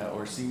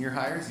or senior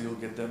hires, you'll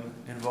get them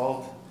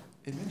involved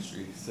in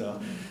ministry. So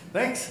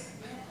thanks.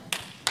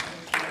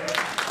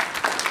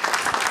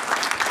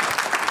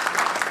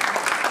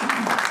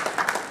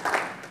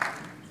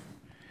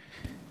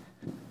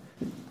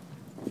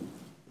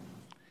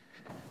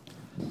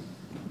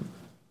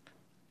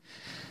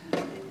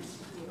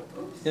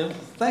 Yeah,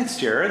 thanks,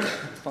 Jared.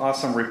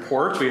 Awesome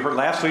report. We heard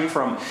last week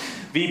from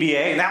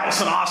VBA, and that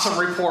was an awesome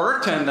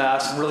report, and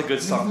some really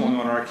good stuff going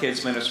on in our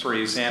kids'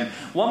 ministries. And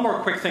one more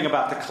quick thing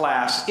about the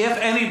class. If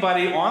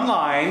anybody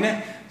online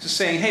is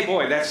saying, hey,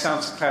 boy, that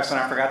sounds like class, and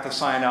I forgot to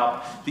sign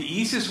up, the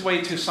easiest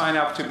way to sign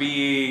up to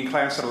be in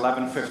class at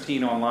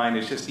 11:15 online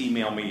is just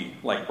email me,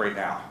 like right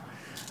now.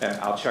 And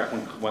I'll check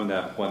when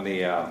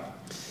the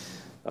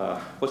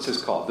what's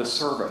this called? The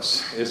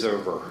service is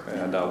over,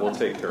 and we'll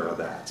take care of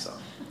that. So.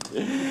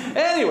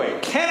 Anyway,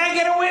 can I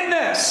get a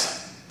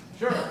witness?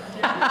 Sure.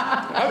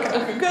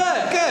 Okay, good.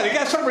 I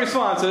got some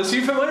responses.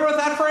 You familiar with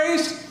that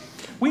phrase?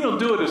 We don't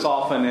do it as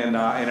often in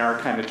our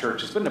kind of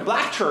churches, but in the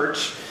black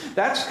church,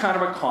 that's kind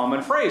of a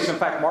common phrase. In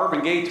fact,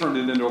 Marvin Gaye turned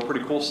it into a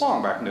pretty cool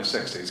song back in the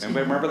 60s.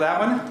 Anybody remember that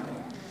one?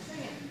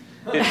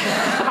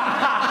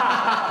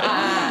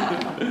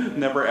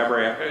 Never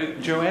ever.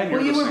 Joanne,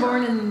 you were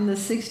born in the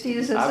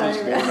 60s? I was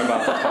born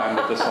about the time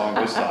that the song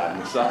was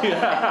done. So,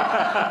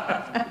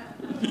 yeah.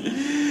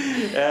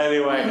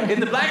 Anyway, in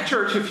the black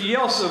church, if you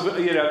yell,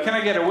 can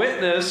I get a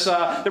witness?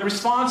 The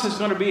response is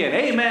going to be an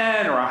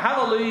amen or a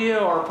hallelujah,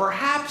 or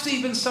perhaps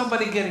even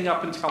somebody getting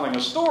up and telling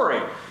a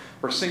story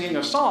or singing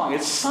a song.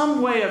 It's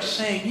some way of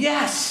saying,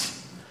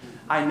 yes,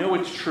 I know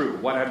it's true,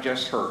 what I've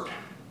just heard.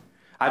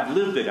 I've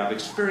lived it. I've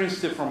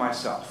experienced it for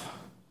myself.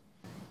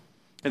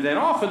 And then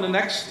often the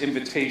next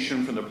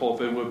invitation from the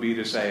pulpit would be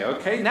to say,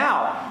 okay,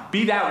 now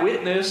be that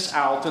witness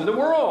out in the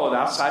world,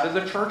 outside of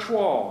the church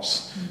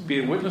walls.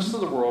 Be a witness to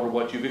the world of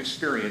what you've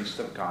experienced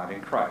of God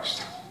in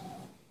Christ.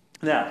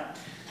 Now,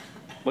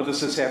 what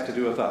does this have to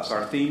do with us?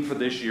 Our theme for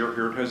this year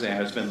here at Hosanna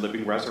has been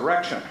Living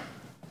Resurrection.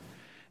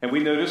 And we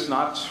noticed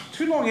not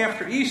too long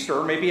after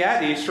Easter, maybe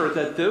at Easter,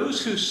 that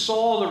those who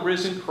saw the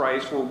risen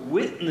Christ were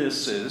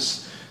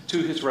witnesses to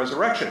his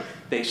resurrection.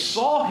 They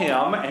saw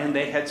him and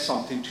they had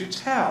something to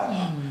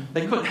tell.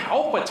 They couldn't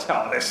help but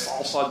tell. They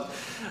saw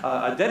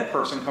a dead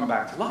person come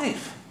back to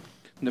life.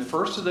 And the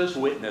first of those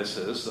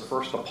witnesses, the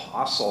first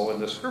apostle in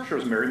the scripture,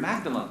 is Mary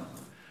Magdalene,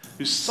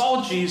 who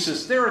saw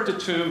Jesus there at the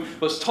tomb,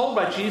 was told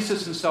by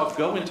Jesus himself,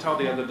 go and tell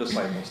the other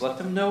disciples, let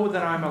them know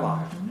that I'm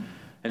alive.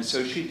 And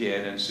so she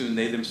did, and soon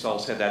they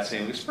themselves had that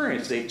same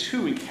experience. They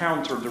too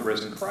encountered the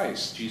risen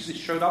Christ. Jesus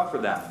showed up for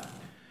them.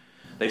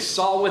 They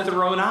saw with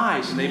their own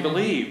eyes, and they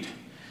believed.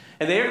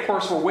 And they, of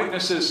course, were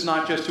witnesses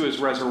not just to his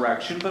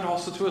resurrection, but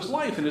also to his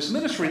life and his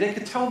ministry. They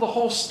could tell the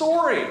whole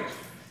story.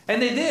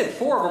 And they did.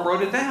 4 of them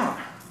wrote it down.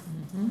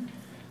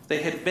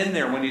 They had been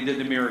there when he did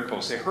the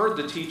miracles. They heard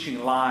the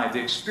teaching live.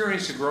 They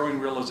experienced a growing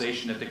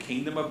realization that the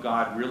kingdom of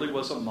God really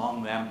was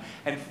among them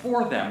and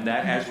for them,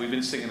 that, as we've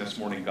been singing this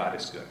morning, God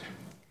is good.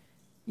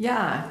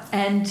 Yeah,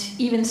 and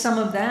even some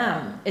of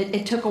them,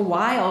 it took a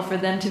while for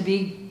them to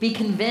be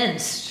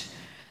convinced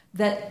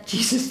that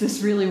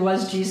this really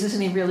was Jesus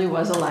and he really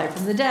was alive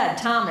from the dead.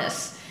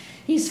 Thomas,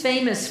 he's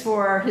famous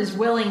for his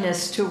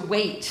willingness to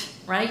wait,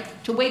 right?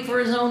 To wait for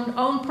his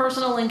own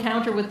personal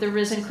encounter with the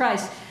risen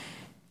Christ.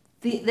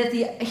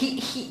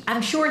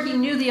 I'm sure he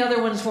knew the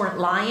other ones weren't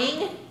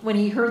lying when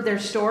he heard their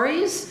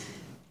stories,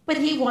 but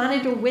he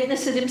wanted to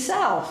witness it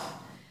himself.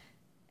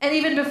 And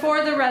even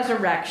before the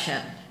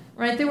resurrection,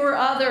 right, there were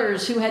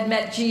others who had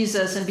met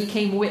Jesus and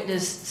became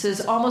witnesses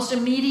almost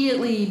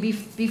immediately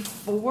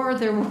before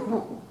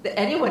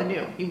anyone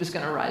knew he was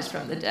going to rise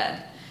from the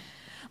dead.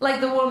 Like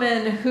the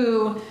woman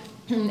who,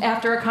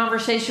 after a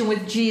conversation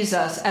with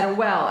Jesus at a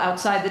well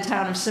outside the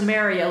town of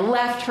Samaria,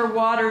 left her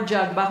water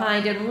jug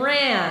behind and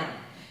ran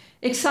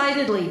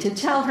excitedly to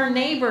tell her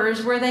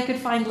neighbors where they could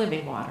find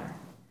living water.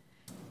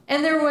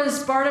 And there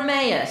was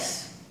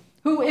Bartimaeus,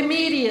 who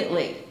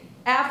immediately,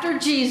 after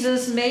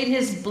Jesus made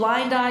his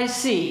blind eyes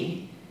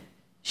see,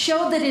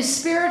 showed that his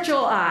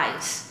spiritual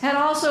eyes had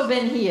also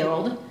been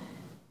healed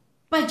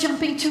by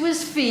jumping to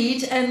his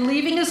feet and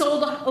leaving his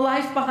old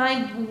life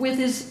behind with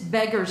his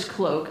beggar's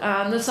cloak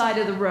on the side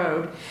of the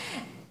road,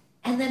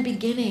 and then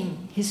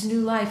beginning his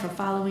new life of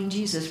following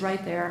Jesus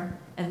right there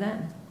and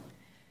then.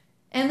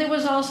 And there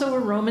was also a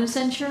Roman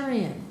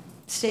centurion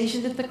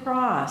stationed at the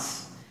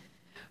cross,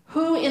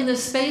 who in the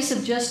space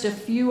of just a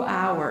few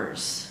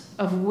hours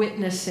of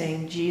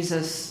witnessing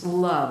Jesus'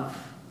 love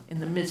in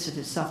the midst of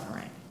his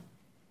suffering,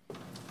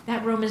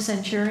 that Roman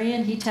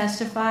centurion, he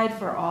testified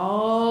for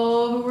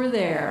all who were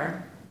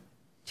there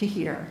to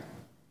hear.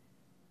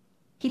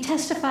 He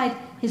testified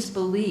his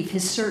belief,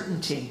 his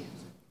certainty,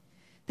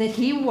 that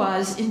he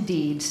was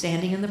indeed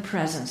standing in the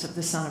presence of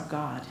the Son of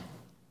God.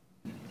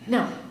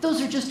 Now,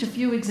 those are just a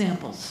few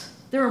examples.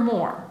 There are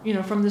more,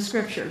 from the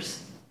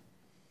scriptures.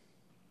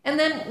 And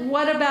then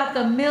what about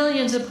the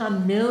millions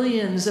upon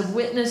millions of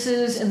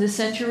witnesses in the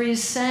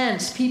centuries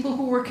since, people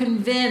who were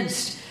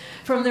convinced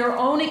from their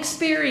own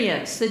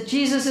experience that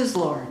Jesus is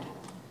Lord,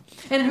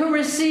 and who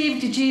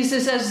received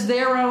Jesus as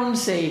their own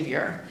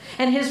Savior,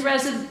 and his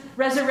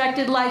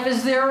resurrected life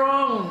as their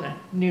own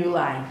new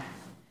life,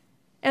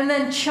 and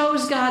then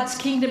chose God's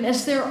kingdom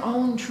as their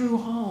own true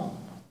home,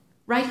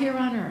 right here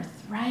on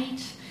earth,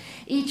 right?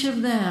 Each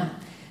of them,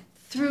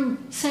 through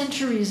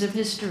centuries of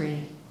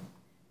history,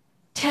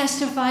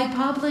 testified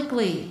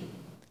publicly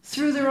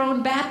through their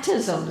own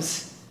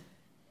baptisms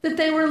that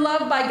they were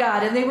loved by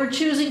God and they were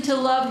choosing to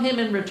love him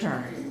in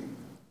return.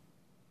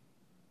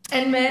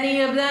 And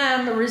many of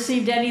them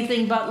received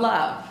anything but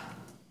love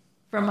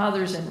from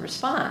others in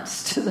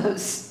response to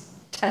those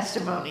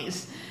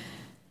testimonies.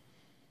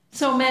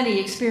 So many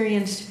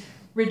experienced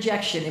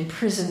rejection,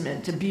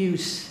 imprisonment,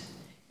 abuse,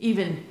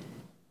 even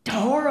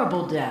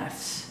horrible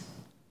deaths.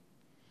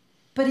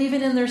 But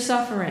even in their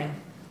suffering,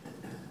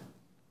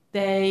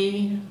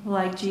 they,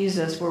 like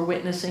Jesus, were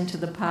witnessing to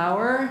the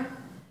power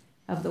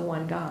of the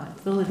one God,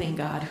 the living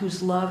God,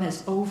 whose love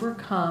has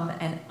overcome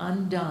and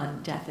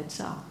undone death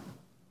itself.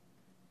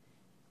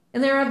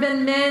 And there have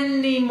been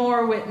many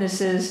more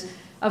witnesses,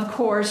 of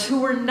course,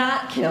 who were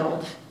not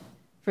killed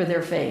for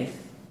their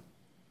faith,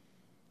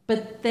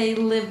 but they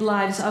lived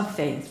lives of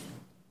faith,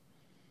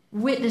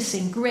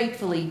 witnessing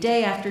gratefully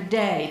day after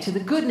day to the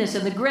goodness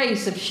and the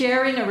grace of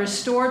sharing a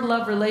restored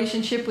love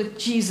relationship with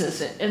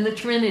Jesus and the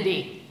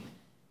Trinity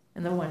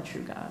and the one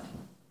true God.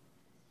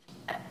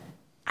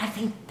 I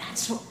think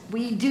that's what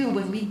we do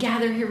when we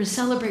gather here to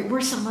celebrate.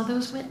 We're some of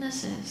those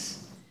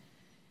witnesses.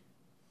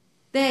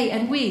 They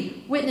and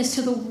we witness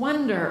to the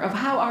wonder of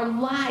how our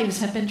lives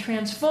have been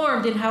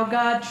transformed and how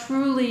God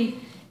truly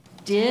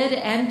did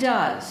and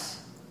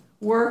does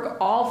work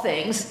all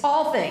things,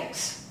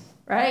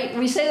 right?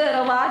 We say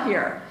that a lot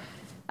here.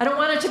 I don't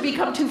want it to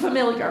become too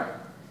familiar.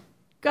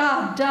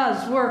 God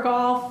does work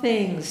all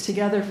things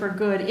together for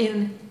good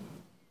in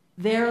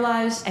their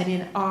lives and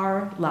in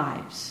our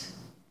lives.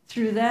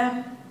 Through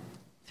them,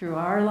 through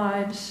our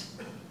lives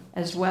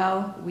as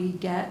well, we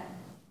get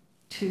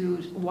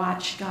to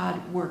watch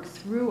God work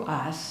through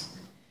us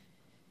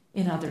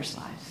in others'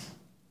 lives.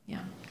 Yeah.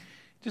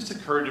 It just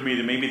occurred to me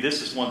that maybe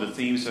this is one of the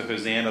themes of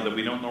Hosanna that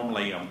we don't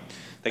normally,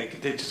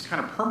 that just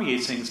kind of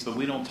permeates things, but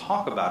we don't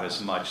talk about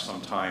as much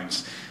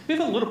sometimes. We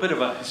have a little bit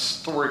of a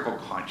historical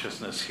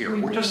consciousness here.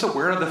 We're just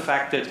aware of the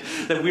fact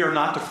that we are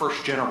not the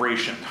first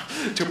generation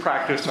to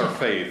practice our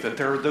faith, that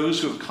there are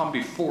those who have come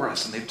before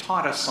us and they've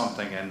taught us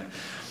something. And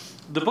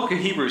the book of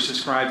Hebrews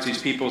describes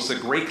these people as the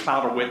great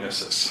cloud of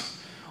witnesses.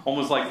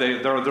 Almost like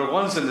they're the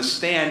ones in the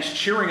stands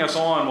cheering us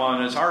on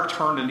when it's our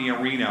turn in the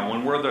arena,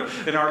 when we're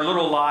in our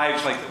little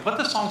lives, like what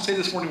the song say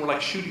this morning, we're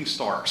like shooting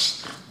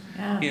stars.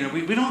 Yeah.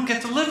 We don't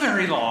get to live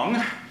very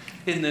long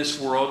in this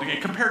world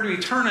compared to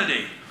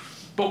eternity.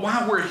 But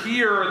while we're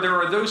here, there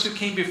are those who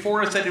came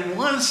before us that in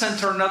one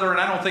sense or another, and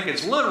I don't think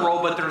it's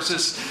literal, but there's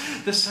this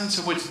sense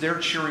in which they're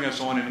cheering us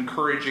on and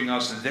encouraging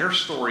us, and their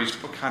stories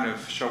kind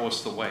of show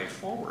us the way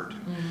forward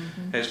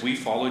as we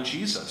follow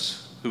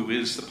Jesus, who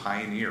is the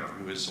pioneer,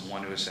 who is the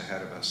one who is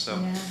ahead of us. So,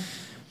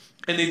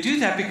 and they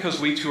do that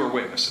because we too are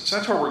witnesses.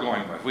 That's what we're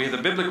going with. We have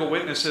the biblical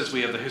witnesses,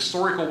 we have the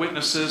historical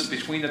witnesses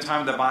between the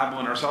time of the Bible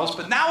and ourselves,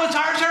 but now it's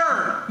our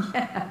turn.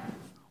 Yeah.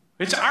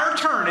 It's our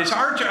turn. It's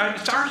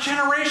our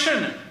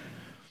generation.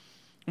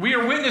 We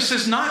are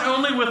witnesses not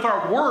only with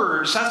our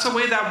words. That's the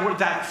way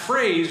that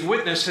phrase,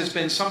 witness, has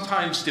been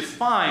sometimes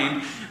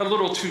defined a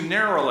little too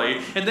narrowly.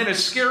 And then it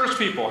scares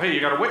people. Hey, you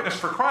got a witness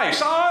for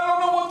Christ. Oh, I don't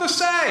know what to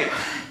say.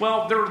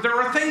 Well, there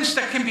are things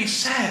that can be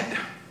said.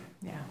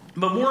 Yeah.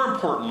 But more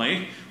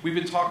importantly, we've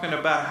been talking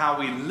about how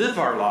we live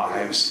our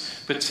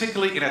lives,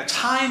 particularly in a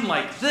time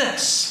like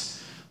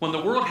this, when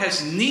the world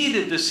has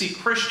needed to see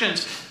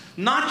Christians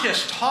not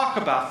just talk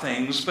about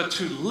things, but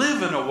to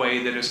live in a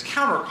way that is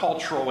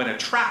countercultural and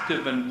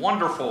attractive and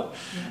wonderful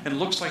and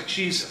looks like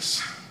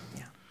Jesus.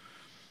 Yeah.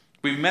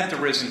 We've met the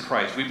risen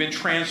Christ. We've been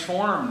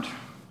transformed.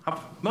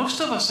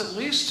 Most of us, at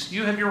least.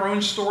 You have your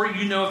own story.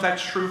 You know if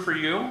that's true for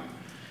you.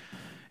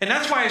 And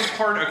that's why it's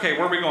okay,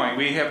 where are we going?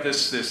 We have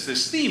this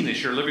theme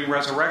this year, Living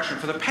Resurrection.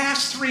 For the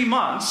past 3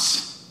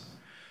 months,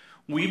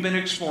 we've been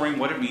exploring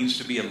what it means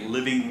to be a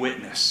living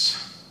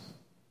witness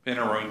in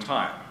our own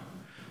time.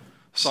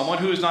 Someone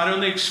who has not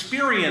only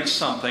experienced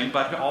something,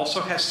 but who also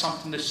has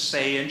something to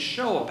say and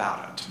show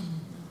about it.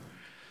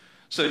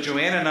 So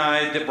Joanne and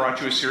I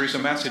brought you a series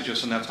of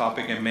messages on that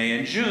topic in May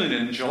and June.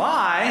 In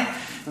July,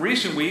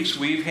 recent weeks,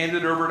 we've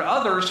handed over to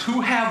others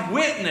who have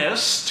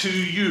witnessed to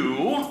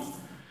you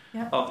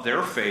of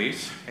their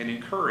faith and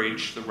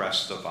encouraged the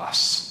rest of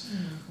us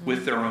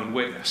with their own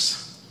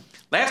witness.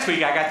 Last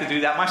week, I got to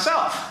do that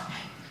myself.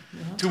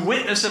 To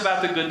witness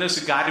about the goodness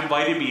that God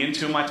invited me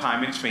into my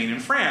time in Spain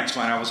and France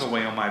when I was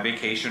away on my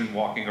vacation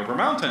walking over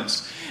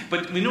mountains.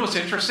 But you know what's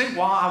interesting?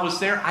 While I was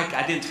there,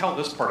 I didn't tell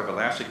this part of it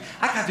last week,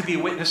 I got to be a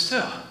witness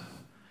too.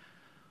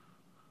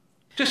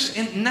 Just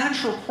in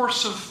natural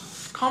course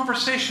of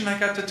conversation, I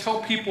got to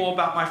tell people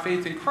about my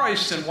faith in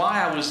Christ and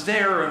why I was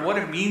there and what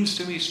it means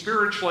to me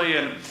spiritually.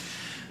 And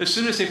as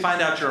soon as they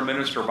find out you're a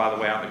minister, by the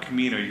way, out in the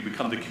Camino, you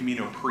become the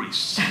Camino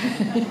priest.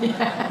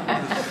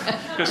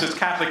 Because it's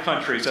Catholic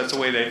countries, that's the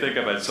way they think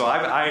of it. So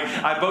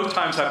I both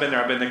times I've been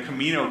there, I've been the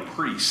Camino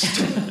priest.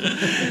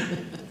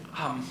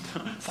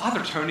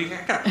 Father Tony,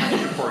 I got a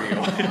question for you.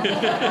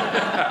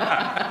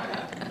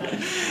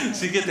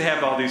 So you get to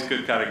have all these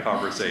good kind of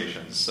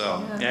conversations.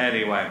 So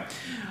anyway,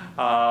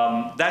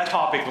 that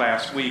topic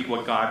last week,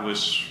 what I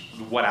was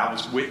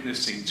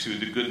witnessing to,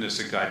 the goodness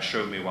that God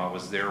showed me while I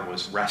was there,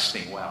 was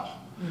resting well.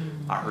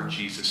 I heard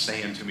Jesus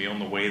saying to me on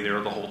the way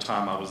there, the whole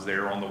time I was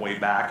there, on the way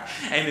back,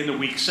 and in the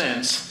week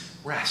since,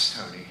 rest,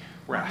 Tony,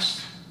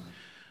 rest.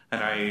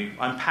 And I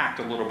unpacked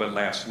a little bit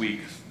last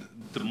week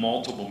the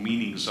multiple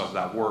meanings of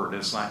that word.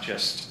 It's not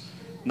just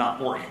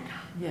not working.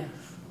 Yes.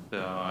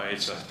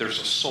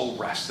 There's a soul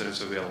rest that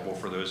is available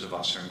for those of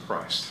us who are in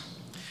Christ.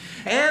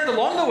 And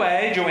along the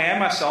way, Joanne,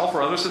 myself,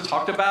 or others have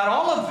talked about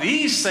all of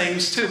these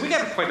things too. We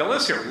got quite a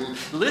list here.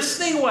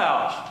 Listening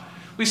well.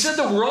 We said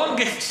the world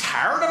gets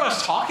tired of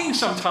us talking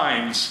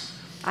sometimes.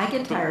 I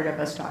get tired of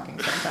us talking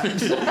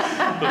sometimes.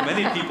 But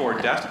many people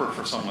are desperate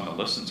for someone to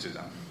listen to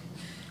them.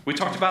 We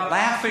talked about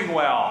laughing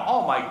well.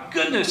 Oh my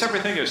goodness,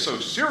 everything is so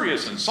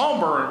serious and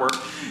somber,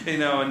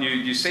 and and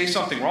you say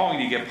something wrong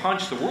and you get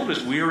punched. The world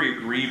is weary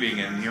of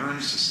grieving and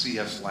yearns to see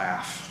us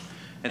laugh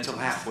and to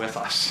laugh with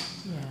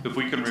us. Yeah. If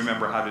we can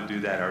remember how to do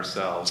that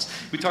ourselves.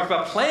 We talked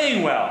about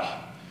playing well.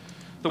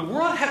 The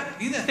world,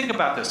 think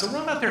about this. The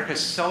world out there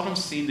has seldom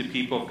seen the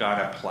people of God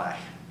at play.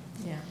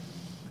 Yeah.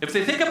 If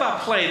they think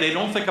about play, they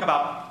don't think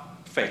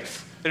about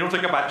faith. They don't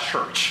think about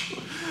church.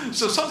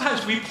 So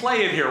sometimes we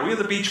play it here. We have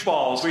the beach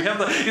balls. We have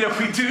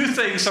we do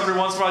things every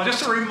once in a while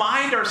just to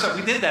remind ourselves.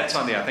 We did that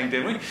Sunday, I think,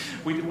 didn't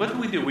we? What did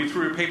we do? We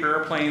threw paper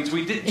airplanes.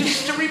 We did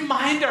just to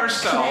remind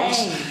ourselves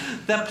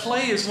that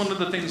play is one of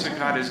the things that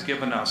God has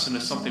given us, and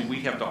it's something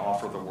we have to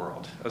offer the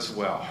world as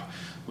well.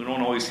 We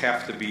don't always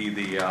have to be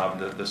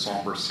the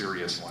somber,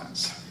 serious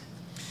ones.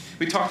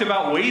 We talked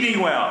about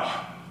waiting well.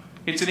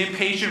 It's an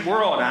impatient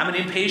world. I'm an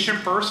impatient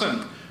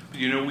person.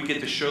 We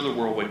get to show the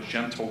world what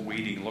gentle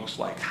waiting looks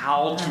like,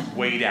 how to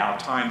wait out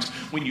times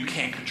when you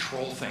can't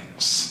control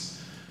things.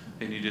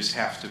 And you just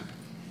have to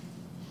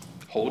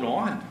hold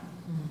on.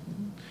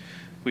 Mm-hmm.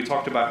 We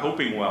talked about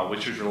hoping well,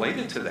 which is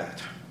related to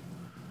that.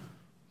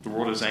 The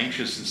world is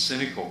anxious and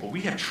cynical, but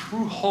we have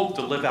true hope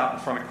to live out in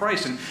front of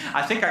Christ. And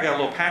I think I got a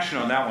little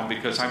passionate on that one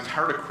because I'm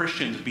tired of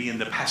Christians being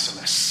the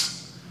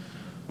pessimists.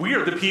 We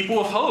are the people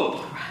of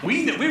hope.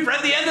 We've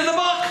read the end of the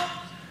book.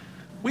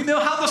 We know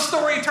how the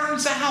story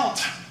turns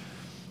out.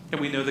 And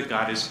we know that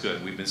God is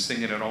good. We've been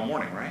singing it all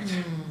morning, right?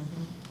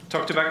 Mm-hmm.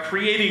 Talked about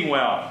creating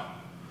well.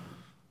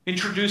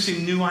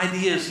 Introducing new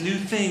ideas, new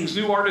things,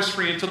 new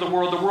artistry into the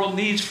world. The world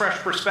needs fresh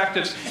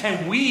perspectives.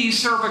 And we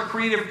serve a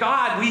creative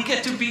God. We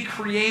get to be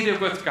creative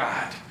with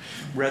God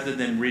rather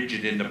than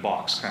rigid in the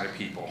box kind of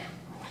people.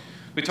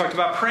 We talked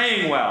about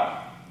praying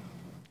well.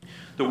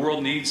 The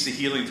world needs the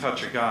healing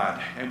touch of God.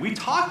 And we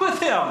talk with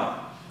Him.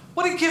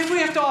 What a gift we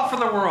have to offer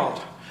the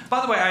world.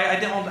 By the way, I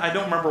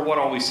don't remember what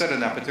all we said in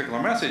that particular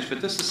message,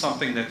 but this is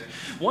something that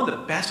one of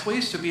the best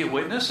ways to be a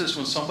witness is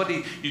when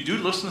you do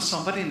listen to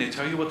somebody and they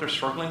tell you what they're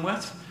struggling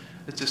with,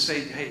 is to say,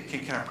 hey,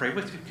 can I pray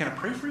with you? Can I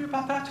pray for you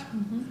about that?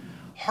 Mm-hmm.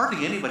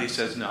 Hardly anybody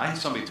says no. I had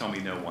somebody tell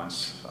me no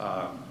once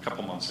a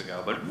couple months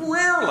ago, but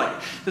rarely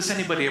does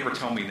anybody ever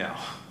tell me no.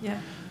 Yeah.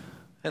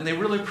 And they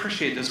really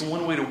appreciate this.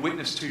 One way to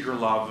witness to your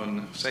love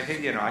and say,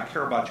 hey, I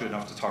care about you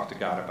enough to talk to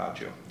God about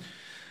you.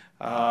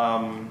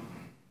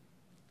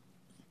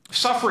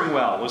 Suffering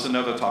well was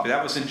another topic.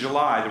 That was in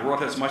July. The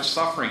world has much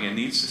suffering and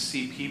needs to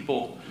see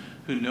people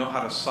who know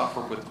how to suffer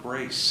with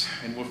grace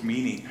and with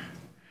meaning.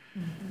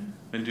 Mm-hmm.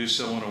 And do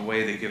so in a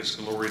way that gives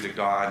glory to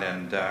God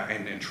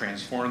and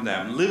transform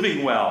them.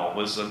 Living well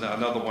was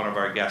another one of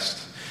our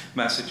guest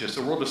messages.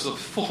 The world is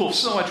full of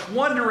so much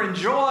wonder and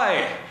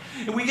joy.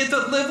 And we get to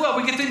live well.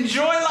 We get to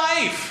enjoy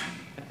life.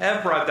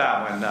 Ev brought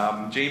that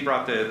one. Jane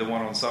brought the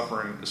one on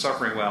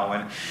suffering well.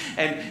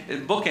 And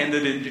the book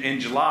ended in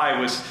July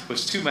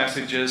was two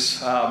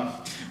messages.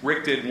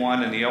 Rick did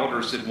one and the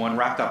elders did one,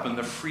 wrapped up in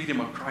the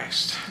freedom of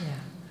Christ. Yeah.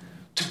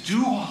 To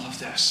do all of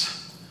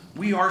this,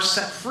 we are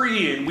set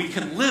free and we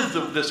can live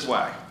this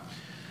way.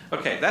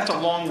 Okay, that's a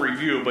long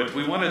review, but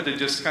we wanted to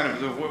just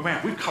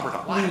we've covered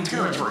a lot of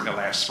territory in the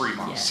last 3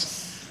 months.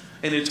 Yes.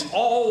 And it's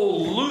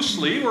all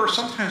loosely or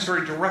sometimes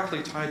very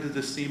directly tied to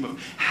this theme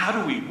of how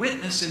do we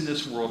witness in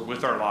this world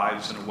with our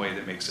lives in a way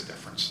that makes a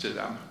difference to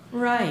them.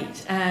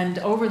 Right. And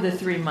over the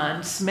 3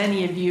 months,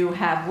 many of you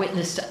have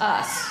witnessed to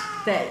us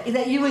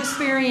that you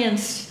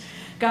experienced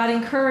God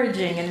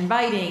encouraging and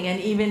inviting and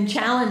even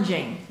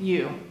challenging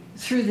you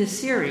through this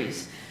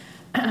series.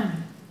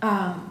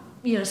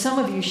 Some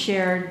of you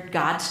shared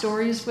God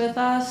stories with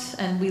us,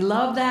 and we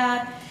love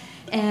that.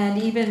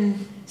 And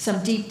even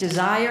some deep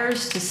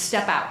desires to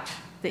step out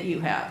that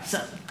you have.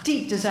 Some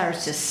deep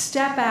desires to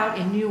step out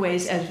in new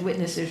ways as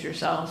witnesses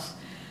yourselves.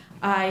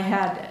 I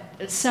had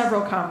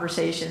several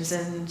conversations,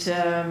 and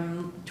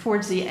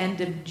towards the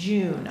end of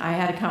June, I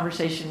had a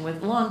conversation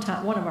with one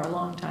of our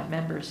longtime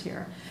members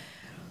here.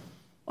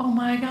 Oh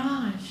my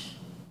gosh,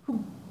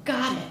 who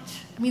got it?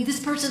 I mean,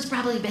 this person's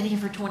probably been here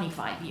for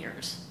 25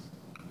 years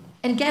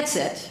and gets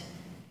it,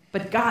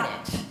 but got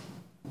it.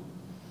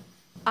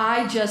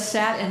 I just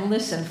sat and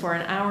listened for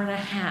an hour and a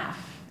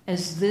half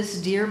as this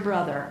dear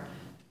brother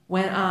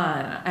went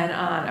on and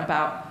on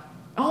about,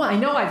 I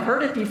know I've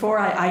heard it before,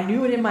 I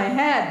knew it in my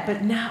head,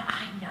 but now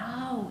I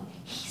know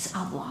he's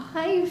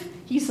alive.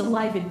 He's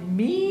alive in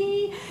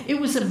me. It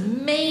was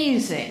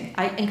amazing.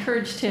 I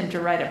encouraged him to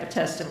write up a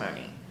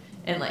testimony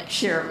and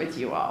share it with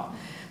you all.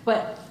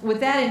 But with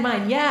that in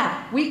mind,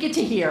 we get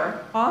to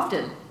hear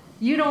often.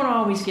 You don't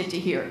always get to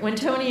hear it. When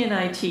Tony and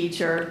I teach,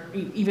 or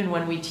even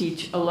when we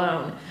teach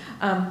alone,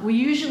 we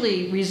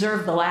usually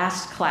reserve the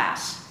last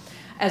class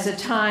as a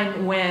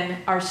time when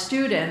our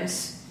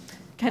students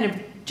kind of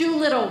do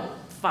little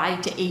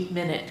 5 to 8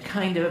 minute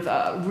kind of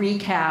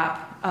recap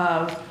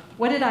of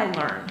what did I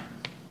learn,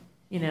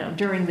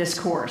 during this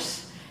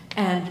course,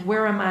 and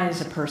where am I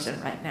as a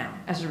person right now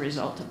as a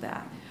result of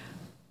that.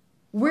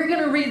 We're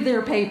going to read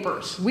their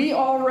papers. We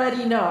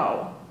already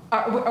know.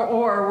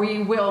 Or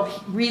we will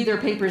read their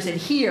papers and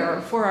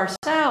hear for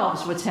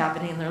ourselves what's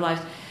happening in their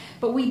lives.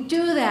 But we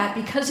do that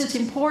because it's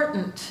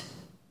important.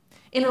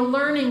 In a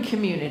learning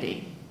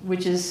community,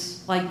 which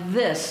is like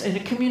this, in a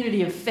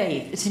community of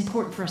faith, it's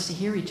important for us to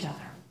hear each other.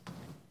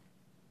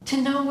 To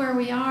know where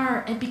we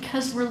are, and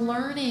because we're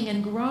learning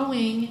and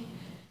growing,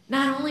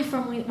 not only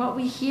from what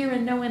we hear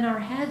and know in our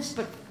heads,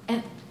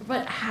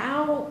 but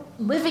how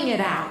living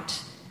it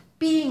out,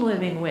 being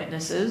living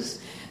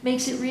witnesses,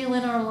 makes it real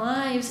in our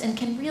lives and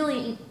can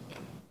really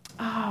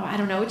I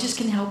don't know, it just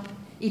can help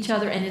each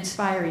other and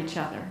inspire each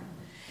other.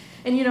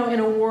 And in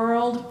a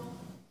world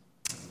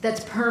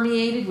that's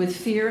permeated with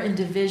fear and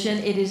division,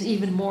 it is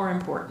even more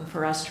important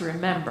for us to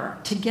remember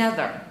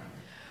together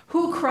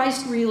who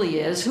Christ really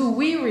is, who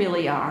we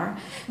really are,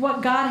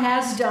 what God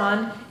has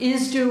done,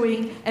 is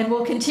doing, and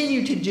will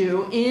continue to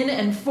do in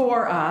and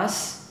for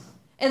us,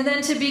 and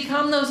then to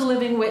become those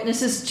living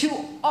witnesses to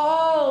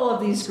all of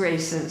these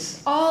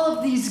graces, all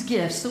of these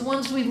gifts, the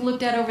ones we've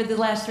looked at over the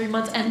last 3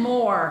 months and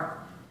more.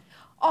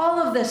 All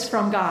of this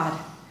from God.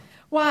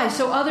 Why?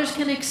 So others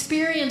can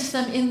experience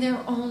them in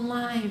their own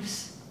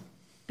lives.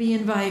 Be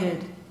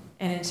invited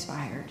and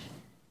inspired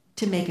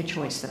to make a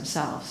choice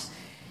themselves.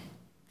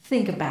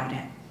 Think about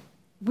it.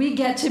 We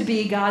get to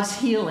be God's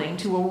healing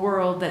to a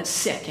world that's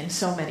sick in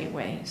so many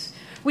ways.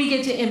 We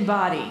get to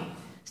embody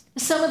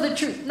some of the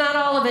truth, not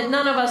all of it,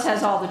 none of us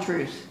has all the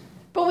truth.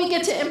 But we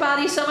get to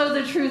embody some of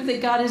the truth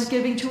that God is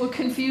giving to a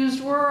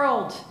confused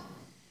world.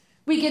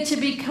 We get to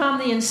become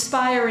the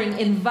inspiring,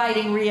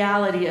 inviting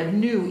reality of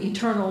new,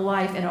 eternal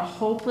life in a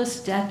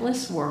hopeless,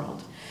 deathless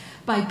world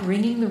by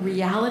bringing the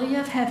reality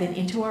of heaven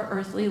into our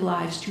earthly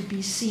lives to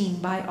be seen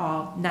by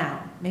all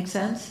now. Make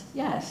sense?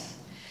 Yes.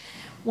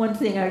 One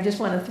thing I just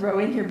want to throw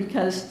in here,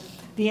 because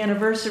the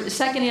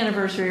second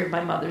anniversary of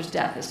my mother's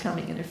death is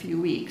coming in a few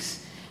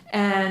weeks.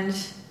 And,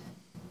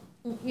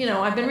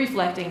 I've been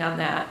reflecting on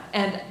that.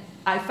 And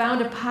I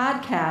found a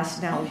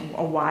podcast now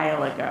a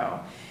while ago.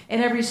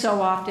 And every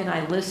so often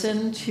I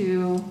listen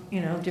to,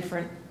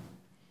 different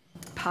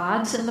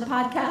pods in the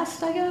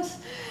podcast, I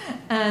guess.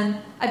 And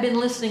I've been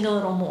listening a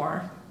little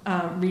more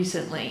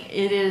recently.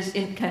 It is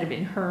kind of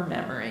in her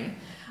memory.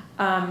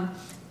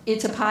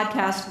 It's a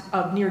podcast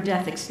of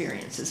near-death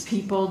experiences.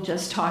 People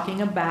just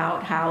talking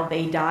about how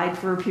they died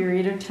for a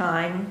period of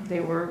time.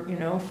 They were,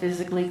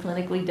 physically,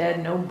 clinically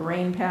dead, no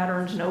brain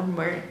patterns,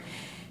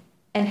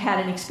 and had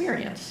an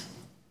experience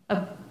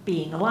of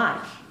being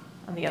alive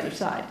on the other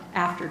side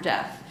after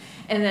death.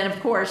 And then, of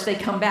course, they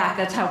come back.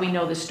 That's how we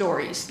know the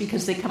stories,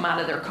 because they come out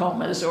of their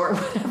comas or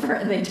whatever,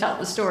 and they tell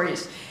the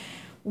stories.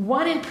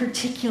 One in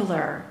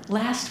particular,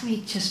 last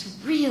week,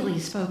 just really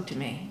spoke to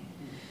me.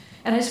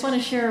 And I just want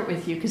to share it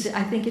with you because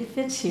I think it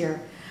fits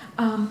here.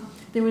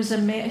 There was a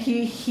man, I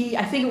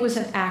think it was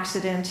an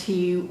accident,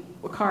 a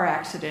car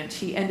accident.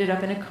 He ended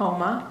up in a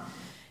coma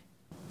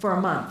for a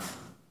month.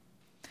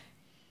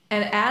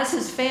 And as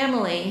his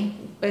family,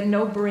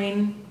 no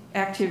brain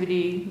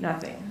activity,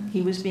 nothing.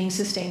 He was being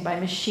sustained by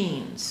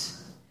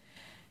machines.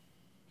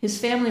 His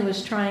family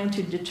was trying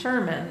to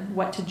determine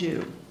what to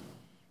do.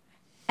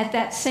 At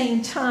that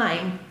same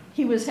time,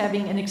 he was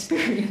having an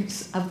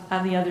experience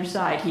on the other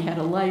side. He had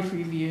a life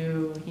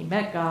review, he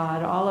met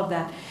God, all of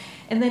that.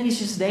 And then he's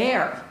just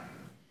there,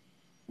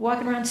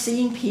 walking around,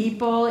 seeing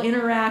people,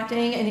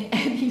 interacting. And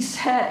he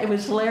said, it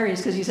was hilarious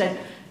because he said,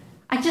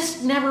 I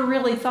just never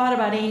really thought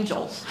about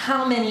angels.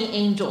 How many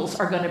angels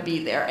are going to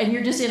be there? And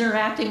you're just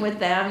interacting with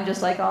them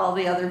just like all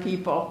the other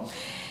people.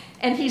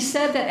 And he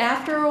said that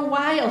after a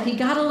while, he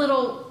got a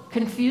little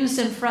confused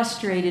and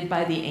frustrated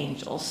by the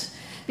angels.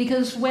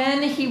 Because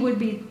when he would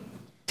be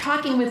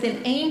talking with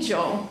an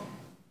angel,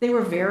 they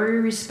were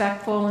very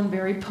respectful and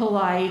very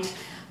polite,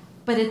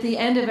 but at the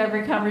end of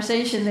every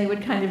conversation, they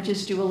would kind of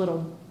just do a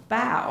little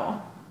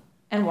bow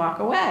and walk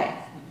away.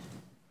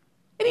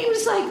 And he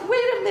was like,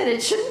 wait a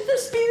minute, shouldn't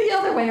this be the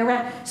other way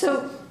around?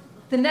 So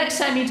the next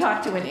time he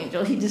talked to an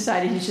angel, he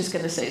decided he's just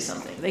going to say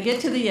something. They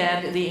get to the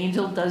end, the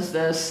angel does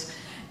this,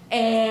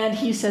 and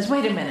he says,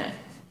 wait a minute,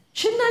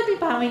 shouldn't I be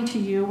bowing to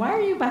you? Why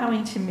are you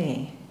bowing to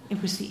me?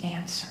 It was the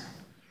answer.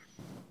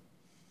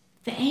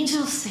 He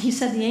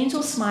said the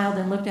angel smiled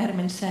and looked at him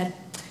and said,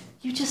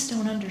 you just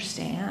don't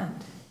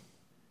understand.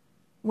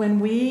 When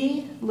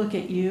we look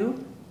at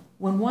you,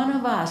 when one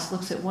of us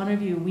looks at one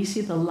of you, we see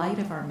the light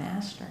of our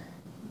master.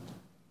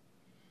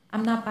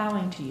 I'm not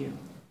bowing to you.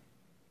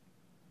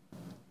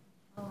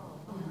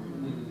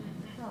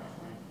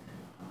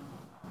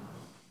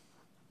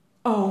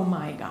 Oh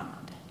my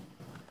God.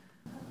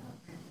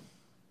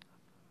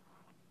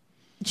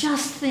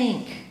 Just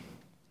think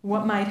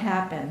what might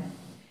happen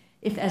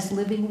if, as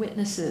living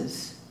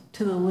witnesses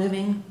to the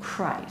living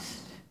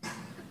Christ,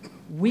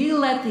 we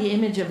let the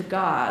image of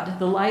God,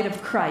 the light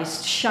of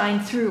Christ, shine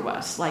through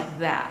us like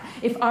that.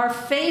 If our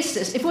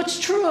faces, if what's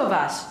true of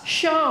us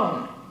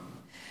shone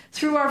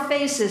through our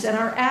faces and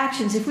our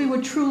actions, if we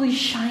would truly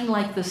shine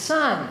like the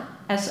sun,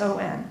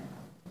 S-O-N,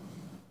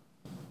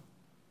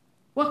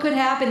 what could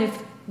happen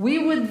if we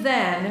would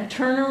then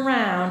turn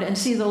around and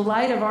see the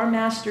light of our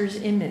Master's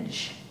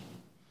image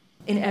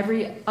in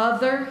every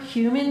other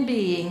human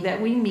being that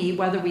we meet,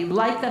 whether we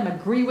like them,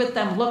 agree with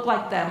them, look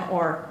like them,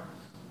 or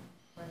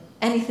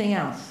anything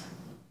else?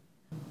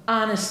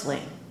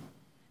 Honestly,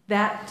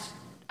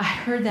 I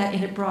heard that,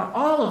 and it brought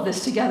all of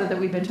this together that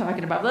we've been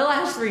talking about the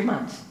last 3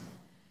 months.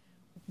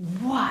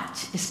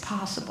 What is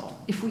possible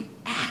if we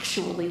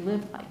actually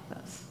live like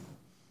this?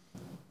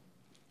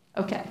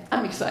 Okay,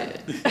 I'm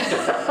excited.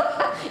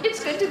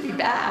 It's good to be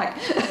back.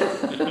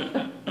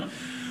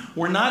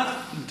 We're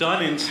not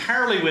done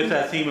entirely with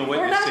that theme of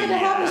We're witnessing not going to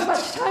have as yet.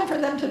 much time for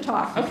them to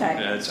talk. Okay.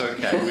 Yeah, it's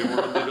okay. We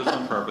did this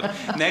on purpose.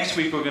 Next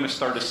week, we're going to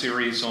start a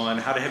series on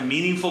how to have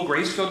meaningful,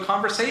 grace-filled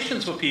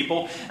conversations with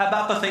people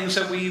about the things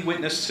that we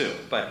witness to.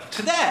 But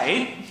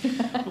today,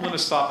 we want to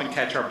stop and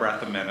catch our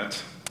breath a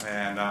minute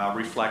and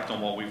reflect on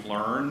what we've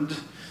learned,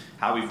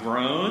 how we've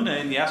grown,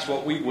 and yes,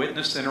 what we've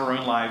witnessed in our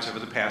own lives over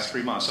the past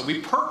 3 months. So we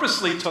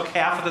purposely took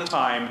half of the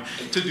time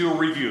to do a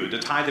review, to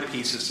tie the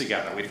pieces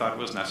together. We thought it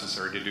was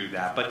necessary to do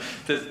that. But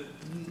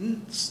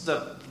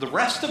the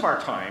rest of our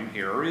time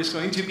here is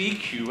going to be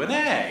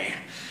Q&A.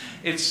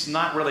 It's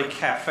not really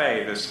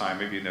cafe this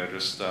time, if you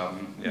noticed.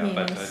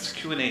 But it's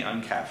Q&A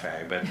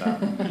uncafe, but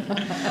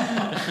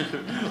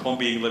on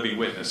being living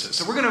witnesses.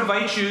 So we're going to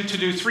invite you to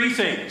do 3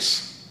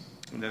 things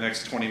in the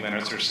next 20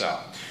 minutes or so.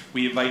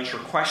 We invite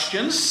your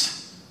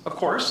questions, of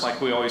course, like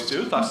we always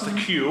do. That's the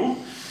cue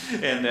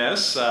in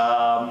this,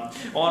 on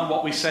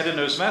what we said in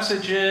those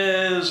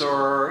messages,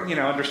 or,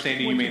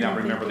 understanding you may not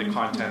remember the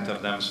content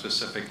of them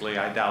specifically.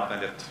 I doubt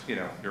that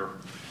you're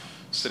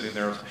sitting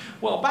there,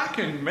 well, back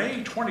in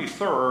May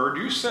 23rd,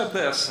 you said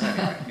this.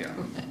 Anyway,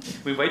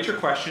 we invite your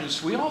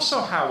questions. We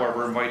also,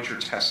 however, invite your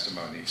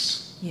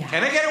testimonies. Yeah.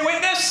 Can I get a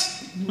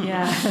witness?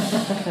 Yeah.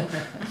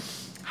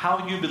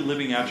 How you've been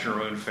living out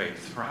your own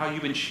faith, or how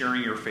you've been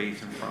sharing your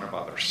faith in front of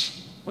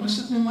others. What has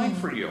it been like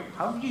for you?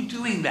 How are you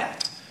doing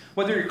that?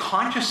 Whether you're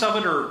conscious of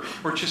it or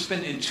just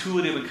been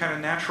intuitive and kind of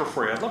natural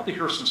for you. I'd love to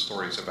hear some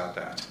stories about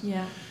that.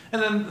 Yeah.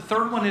 And then the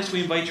third one is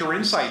we invite your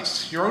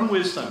insights, your own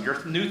wisdom,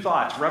 your new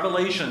thoughts,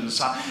 revelations,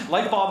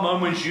 light bulb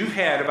moments you've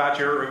had about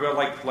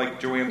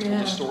like Joanne told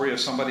the story of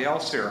somebody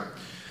else here,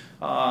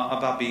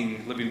 about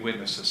being living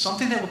witnesses.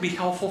 Something that would be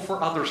helpful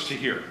for others to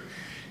hear.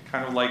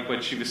 Kind of like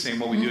what she was saying,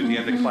 what we do at the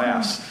end of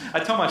class. I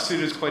tell my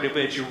students quite a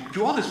bit, you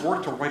do all this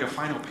work to write a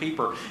final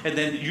paper, and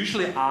then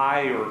usually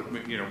I or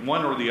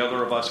one or the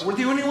other of us, we're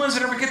the only ones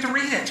that ever get to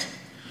read it.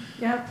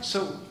 Yep.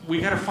 So we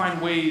got to find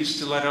ways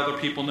to let other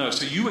people know.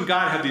 So you and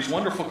God have these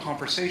wonderful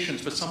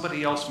conversations, but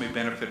somebody else may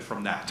benefit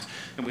from that.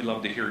 And we'd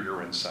love to hear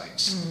your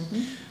insights.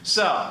 Mm-hmm.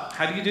 So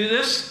how do you do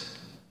this?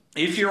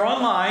 If you're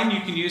online,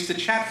 you can use the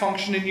chat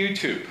function in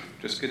YouTube.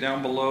 Just go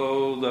down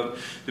below the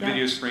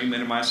video screen,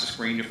 minimize the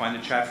screen, you'll find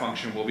the chat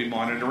function. We'll be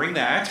monitoring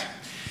that.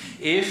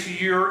 If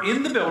you're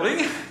in the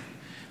building,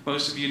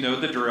 most of you know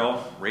the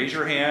drill. Raise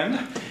your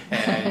hand,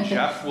 and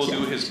Jeff will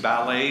do his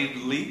ballet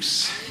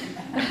leaps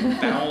and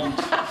bound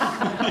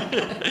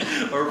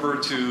over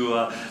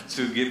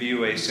to give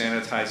you a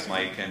sanitized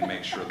mic and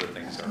make sure that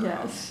things are.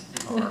 Yes.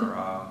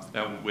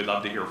 We'd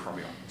love to hear from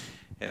you.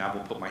 And I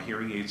will put my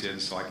hearing aids in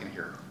so I can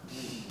hear.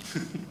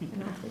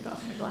 And I'll take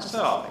off my glasses.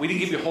 So, we didn't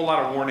give you a whole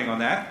lot of warning on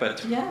that, but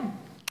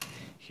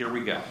here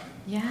we go.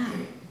 Yeah.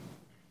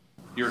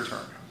 Your turn.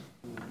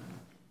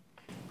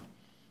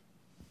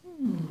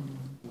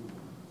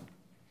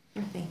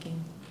 You're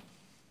thinking.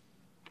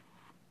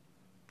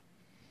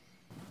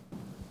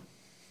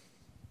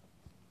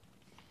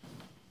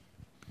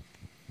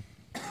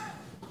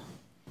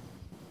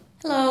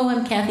 Hello,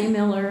 I'm Kathy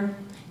Miller.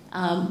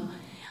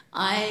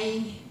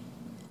 I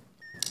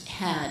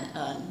had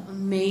an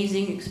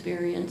amazing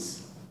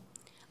experience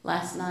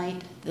last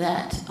night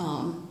that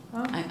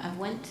I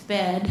went to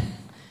bed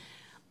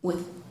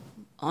with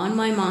on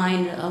my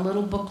mind a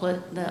little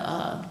booklet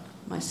that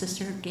my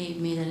sister gave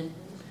me. That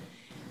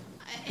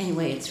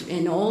anyway, it's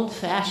in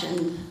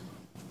old-fashioned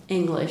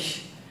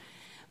English,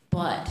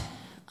 but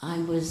I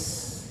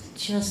was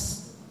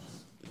just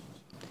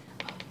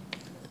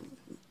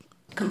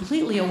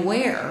completely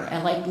aware,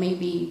 like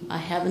maybe I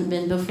haven't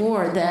been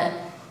before,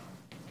 that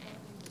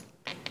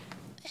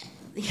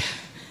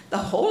the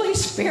Holy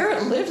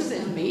Spirit lives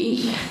in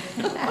me.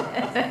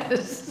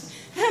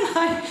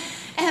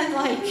 and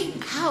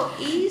like how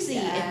easy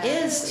it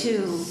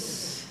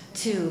is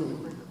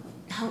to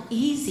how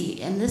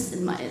easy, and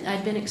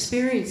I've been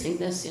experiencing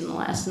this in the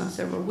last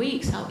several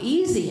weeks, how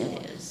easy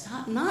it is,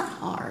 not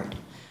hard.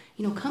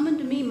 Come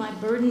unto me, my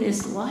burden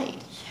is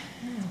light.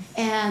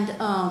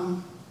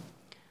 And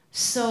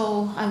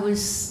so I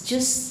was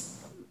just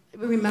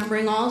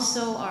remembering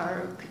also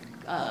our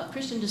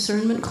Christian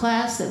discernment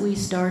class that we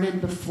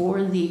started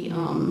before the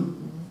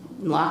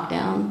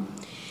lockdown,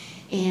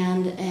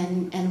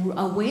 and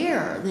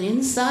aware that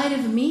inside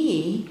of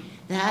me,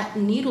 that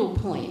needle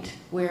point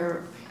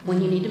where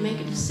when you need to make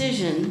a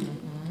decision,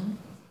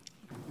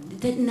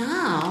 that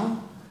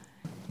now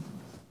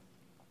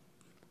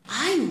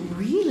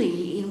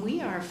we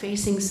are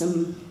facing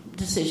some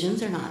decisions.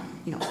 They're not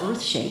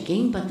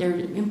earth-shaking, but they're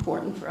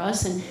important for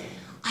us, and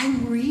I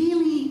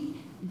really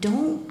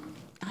don't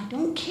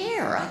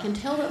care. I can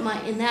tell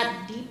that in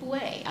that deep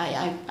way,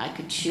 I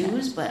could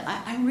choose, but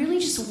I really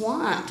just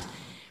want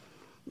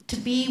to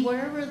be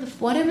whatever the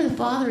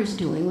Father is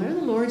doing, whatever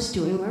the Lord's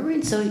doing,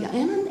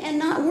 and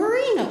not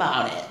worrying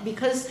about it,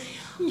 because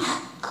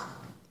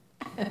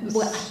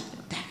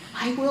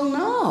I will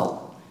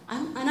know,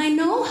 and I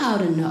know how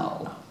to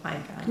know. Oh my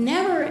God.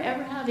 Never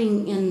ever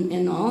having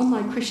in all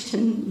my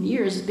Christian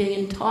years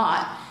being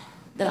taught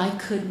that I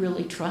could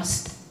really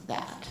trust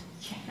that.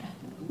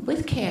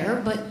 with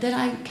care, but that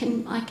I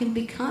can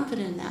be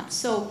confident in that.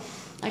 So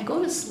I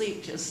go to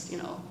sleep just,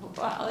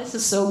 wow, this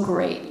is so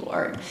great,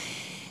 Lord.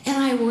 And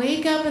I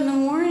wake up in the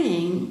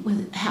morning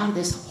with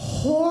this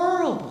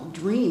horrible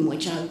dream,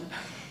 which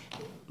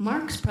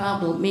Mark's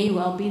probably may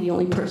well be the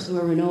only person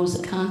who ever knows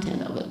the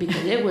content of it,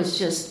 because it was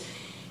just,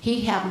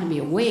 he happened to be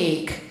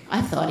awake.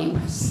 I thought he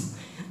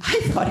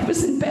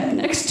was in bed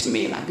next to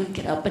me, and I could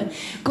get up and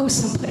go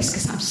someplace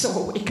because I'm so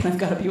awake and I've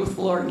got to be with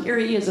the Lord. And here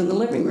he is in the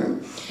living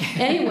room.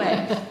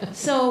 Anyway,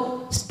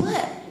 so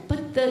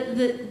but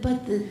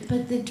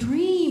the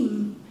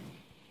dream,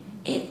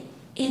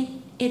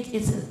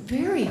 it's a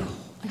very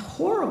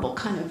horrible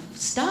kind of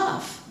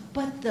stuff.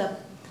 But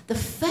the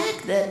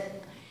fact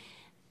that,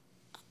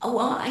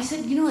 I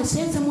said, it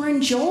said somewhere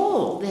in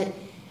Joel that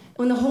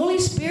when the Holy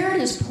Spirit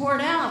is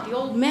poured out, the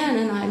old men,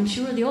 and I'm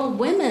sure the old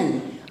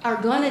women, are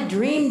going to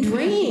dream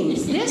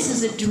dreams. This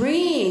is a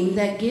dream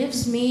that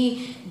gives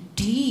me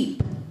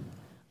deep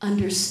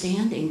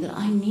understanding that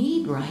I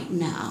need right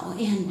now.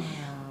 And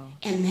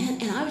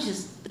I was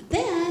just,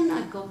 then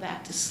I'd go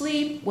back to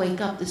sleep,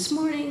 wake up this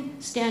morning,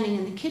 standing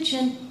in the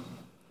kitchen.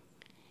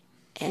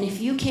 And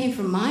if you came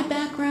from my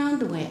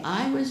background, the way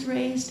I was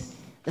raised,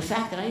 the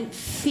fact that I didn't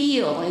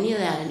feel any of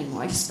that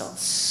anymore, I just felt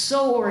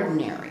so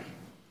ordinary.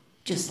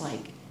 Just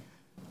like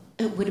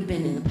it would have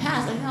been in the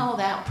past. Like,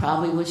 that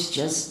probably was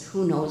just,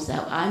 who knows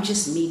that? I'm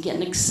just me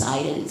getting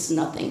excited. It's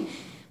nothing.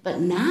 But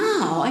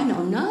now I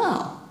know,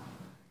 no.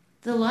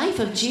 The life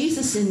of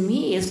Jesus in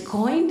me is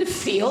going to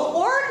feel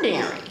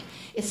ordinary.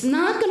 It's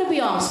not going to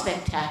be all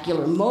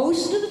spectacular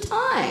most of the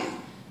time.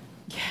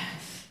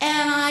 Yes.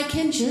 And I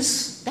can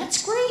just,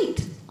 that's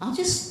great. I'll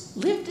just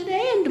live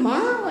today and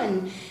tomorrow,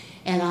 and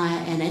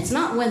it's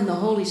not when the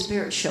Holy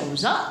Spirit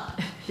shows up,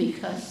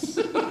 because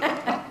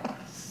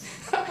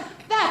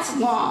that's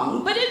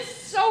long, but it's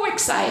so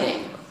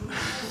exciting.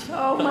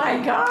 Oh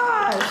my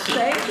gosh,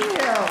 thank you.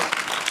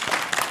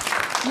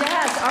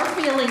 Yes, our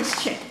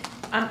feelings change.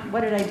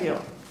 What did I do?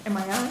 Am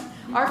I on?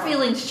 Our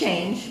feelings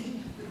change,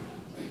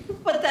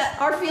 but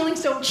our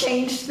feelings don't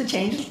change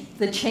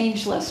the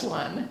changeless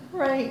one,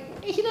 right?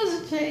 He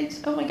doesn't change.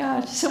 Oh my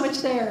gosh, so much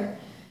there.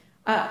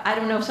 I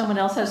don't know if someone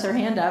else has their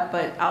hand up,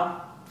 but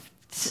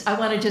I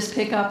want to just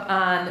pick up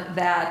on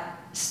that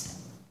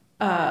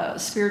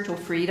spiritual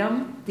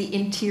freedom, the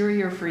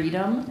interior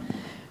freedom,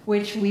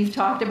 which we've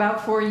talked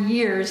about for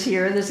years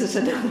here. This is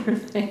another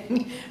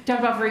thing. Talked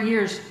about for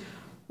years.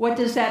 What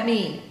does that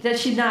mean? Does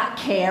she not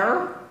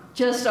care?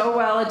 Just,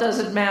 it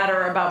doesn't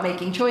matter about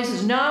making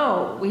choices.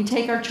 No, we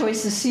take our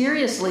choices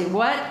seriously.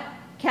 What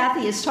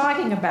Kathy is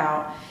talking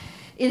about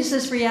is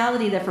this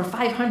reality that for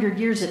 500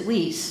 years at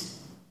least,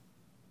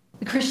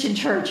 the Christian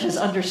church has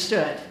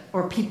understood,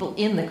 or people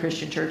in the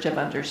Christian church have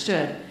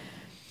understood.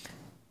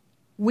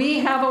 We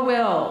have a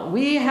will.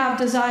 We have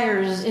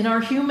desires in our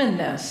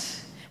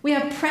humanness. We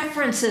have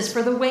preferences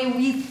for the way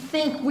we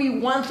think we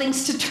want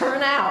things to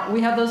turn out.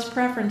 We have those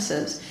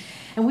preferences.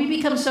 And we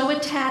become so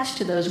attached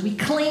to those, we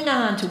cling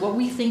on to what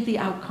we think the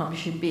outcome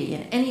should be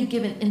in any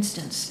given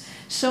instance,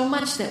 so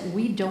much that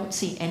we don't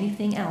see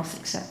anything else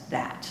except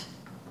that.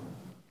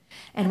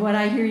 And what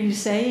I hear you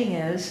saying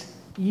is,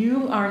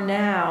 you are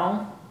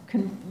now,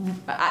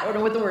 I don't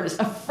know what the word is,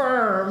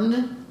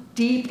 affirmed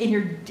deep in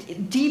your,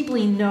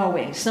 deeply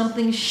knowing,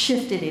 something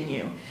shifted in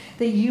you,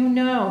 that you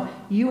know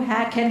you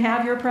can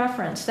have your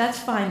preference. That's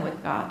fine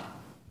with God.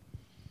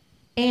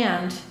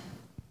 And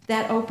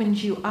that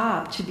opens you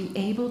up to be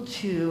able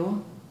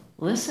to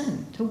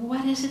listen to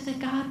what is it that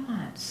God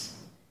wants.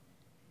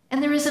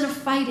 And there isn't a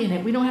fight in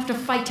it. We don't have to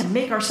fight to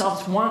make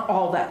ourselves want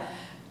all that.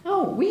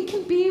 No, we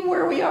can be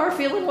where we are,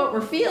 feeling what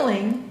we're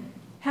feeling,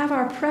 have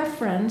our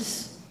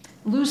preference,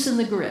 loosen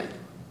the grip,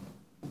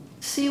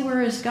 see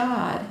where is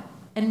God,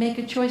 and make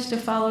a choice to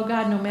follow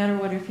God no matter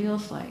what it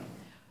feels like.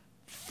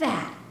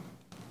 That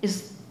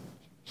is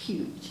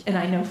huge, and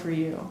I know for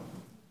you,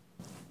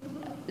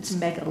 it's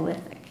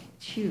megalithic.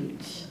 It's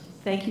huge.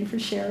 Thank you for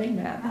sharing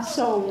that. That's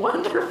so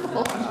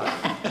wonderful.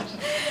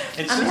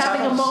 I'm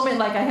having a moment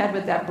like I had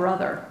with that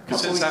brother.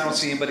 Since I don't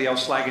see anybody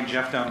else flagging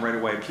Jeff down right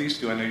away, please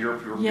do. I know you're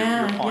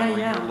pondering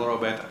here a little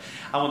bit.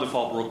 I want to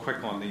follow real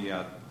quick on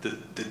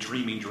the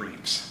dreaming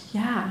dreams.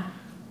 Yeah.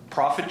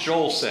 Prophet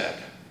Joel said,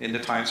 in the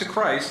times of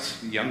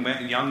Christ, young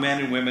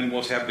men and women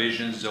will have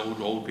visions,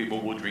 old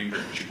people will dream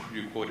dreams.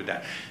 You quoted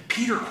that.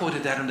 Peter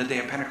quoted that on the day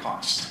of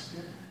Pentecost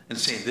and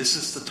saying, this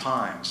is the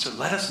time. So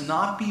let us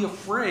not be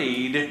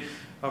afraid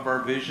of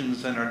our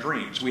visions and our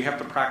dreams. We have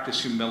to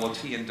practice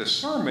humility and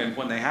discernment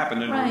when they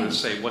happen in order to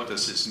say, what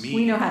does this mean?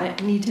 We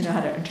need to know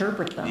how to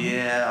interpret them.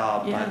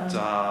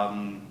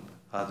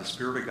 But the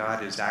Spirit of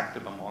God is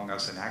active among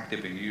us and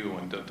active in you.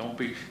 And don't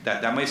be,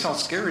 that may sound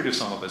scary to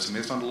some of us. It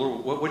may sound a little,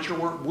 what's your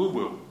word?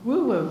 Woo-woo.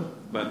 Woo-woo.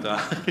 But,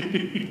 but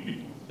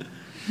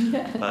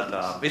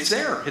it's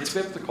there. It's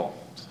biblical.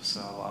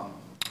 So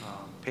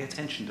pay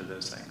attention to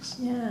those things.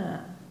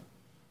 Yeah.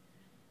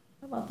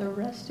 How about the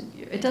rest of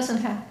you? It doesn't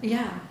have,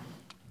 yeah.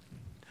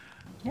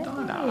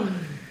 Donna.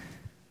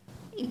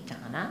 Hey,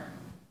 Donna.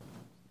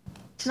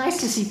 It's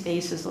nice to see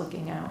faces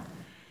looking out.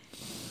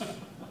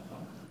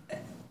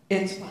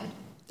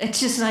 It's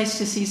just nice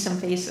to see some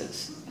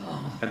faces,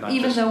 And not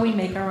even just, though we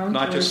make our own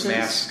not choices. just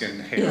mask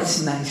and hair.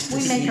 It's nice to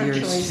We see make our yours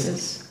too.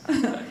 choices.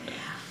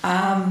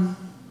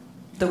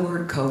 The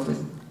word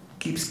COVID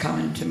keeps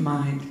coming to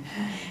mind.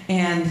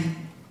 And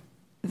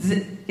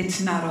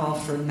it's not all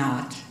for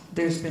naught.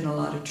 There's been a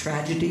lot of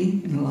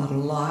tragedy and a lot of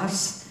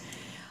loss.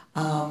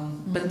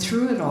 But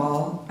through it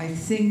all, I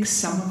think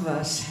some of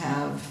us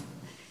have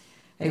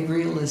a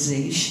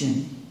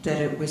realization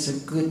that it was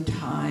a good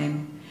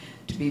time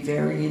to be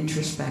very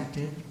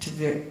introspective,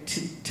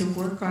 to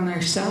work on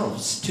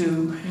ourselves,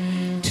 to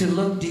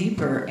look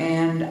deeper.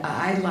 And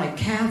I, like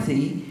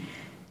Kathy,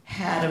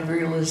 had a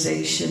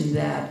realization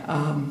that,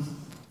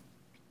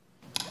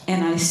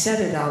 and I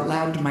said it out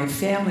loud to my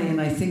family, and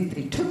I think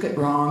they took it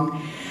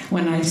wrong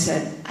when I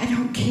said, I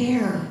don't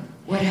care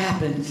what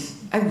happens.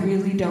 I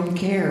really don't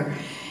care.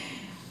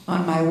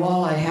 On my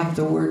wall, I have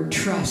the word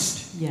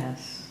trust.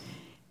 Yes.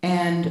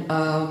 And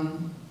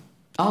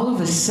all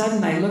of a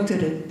sudden, I looked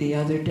at it the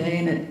other day,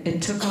 and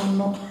it took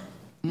on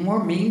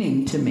more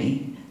meaning to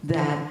me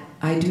that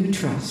I do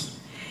trust.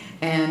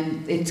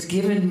 And it's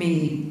given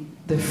me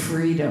the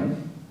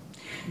freedom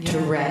to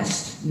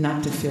rest,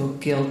 not to feel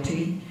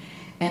guilty,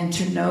 and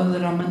to know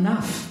that I'm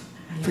enough.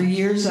 Yes. For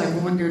years,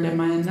 I've wondered, am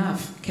I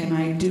enough? Can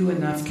I do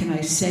enough? Can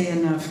I say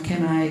enough?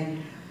 Can I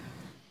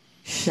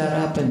shut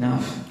up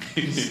enough?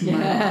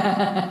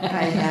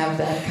 I have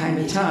that kind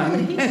of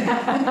tongue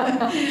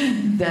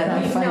that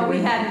I find. No, we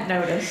hadn't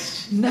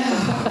noticed. No.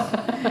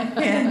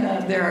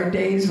 And there are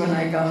days when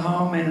I go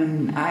home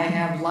and I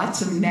have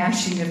lots of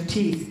gnashing of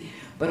teeth,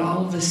 but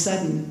all of a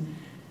sudden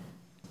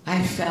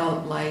I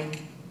felt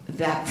like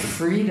that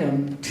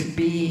freedom to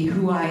be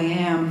who I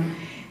am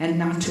and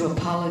not to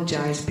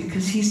apologize,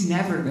 because he's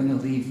never going to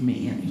leave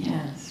me anymore.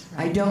 Yes.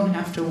 Right. I don't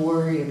have to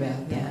worry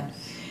about that.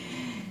 Yes.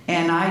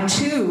 And I,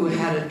 too,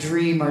 had a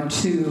dream or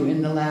two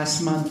in the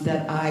last month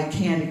that I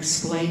can't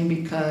explain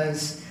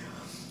because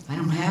I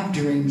don't have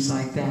dreams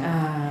like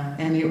that.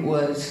 And it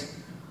was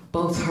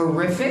both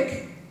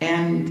horrific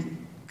and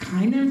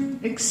kind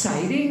of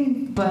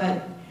exciting,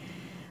 but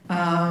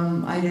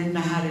I didn't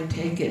know how to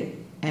take it.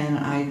 And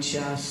I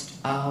just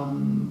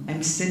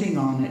am sitting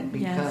on it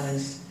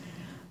because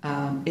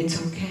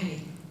it's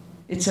okay.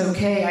 It's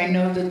okay. I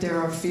know that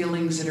there are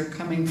feelings that are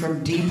coming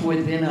from deep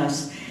within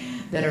us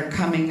that are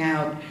coming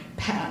out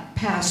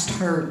past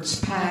hurts,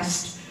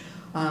 past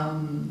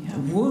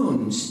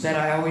wounds that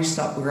I always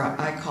thought were,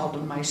 I called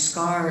them my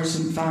scars,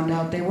 and found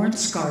out they weren't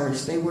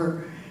scars. They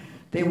were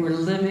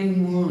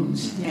living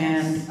wounds,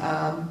 and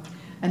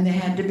they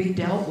had to be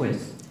dealt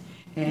with.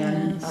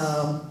 And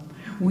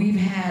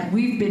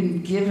we've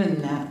been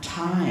given that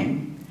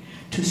time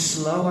to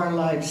slow our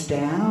lives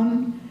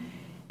down,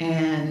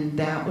 and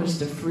that was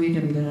the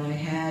freedom that I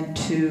had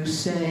to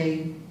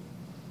say,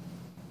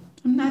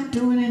 I'm not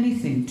doing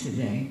anything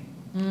today.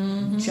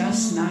 Mm-hmm.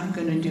 Just not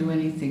going to do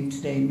anything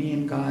today. Me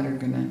and God are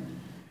going to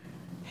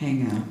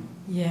hang out.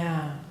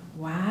 Yeah.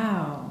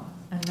 Wow.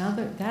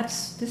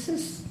 This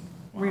is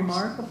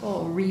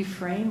remarkable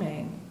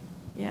reframing.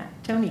 Yeah.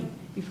 Tony,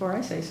 before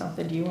I say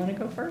something, do you want to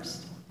go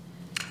first?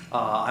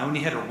 I only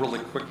had a really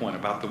quick one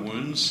about the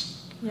wounds.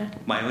 Yeah.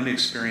 My own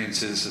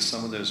experience is that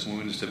some of those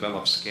wounds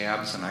develop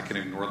scabs, and I can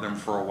ignore them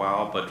for a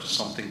while, but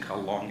something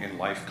along in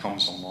life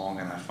comes along,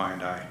 and I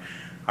find I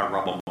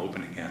rub them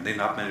open again. They've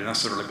not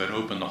necessarily been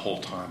open the whole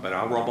time, but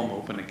I'll rub them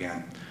open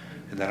again.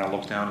 And then I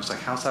look down, it's like,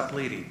 how's that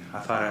bleeding? I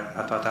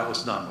thought that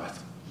was done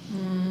with.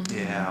 Mm-hmm.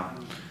 Yeah.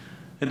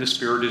 And the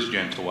Spirit is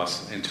gentle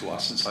into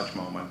us in such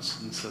moments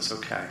and says,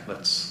 okay,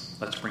 let's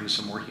bring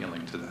some more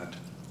healing to that.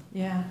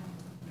 Yeah.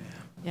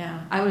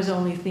 Yeah. I was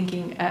only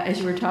thinking, as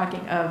you were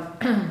talking of,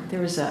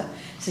 there was a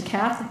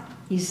Catholic,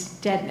 he's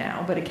dead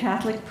now, but a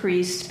Catholic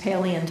priest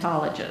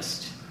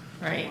paleontologist,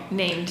 right,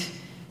 named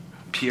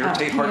Pierre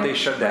Teilhard de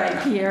Chardin.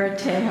 Right, Pierre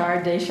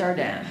Teilhard de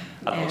Chardin.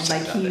 And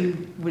he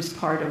was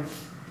part of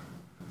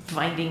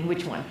finding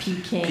which one?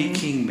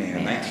 Peking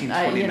Man,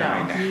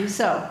 1929.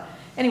 So,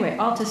 anyway,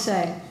 all to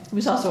say, he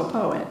was also a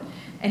poet.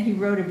 And he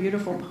wrote a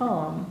beautiful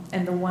poem,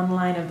 and the one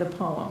line of the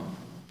poem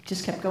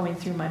just kept going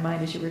through my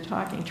mind as you were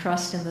talking.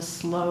 Trust in the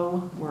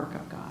slow work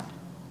of God.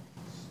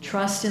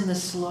 Trust in the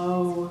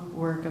slow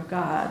work of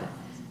God.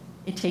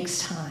 It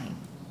takes time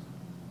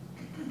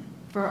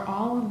for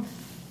all of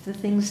the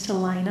things to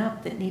line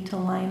up that need to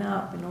line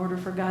up in order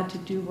for God to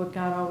do what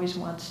God always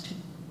wants to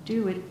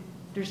do.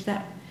 There's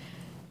that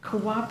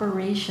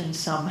cooperation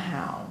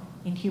somehow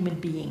in human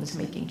beings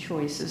making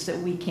choices that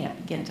we can't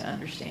begin to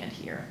understand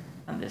here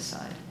on this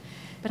side.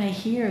 But I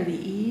hear the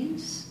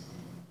ease.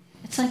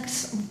 It's like,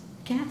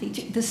 Kathy,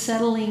 the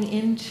settling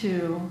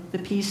into the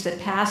peace that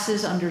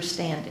passes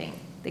understanding,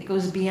 that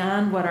goes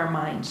beyond what our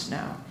minds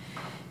know.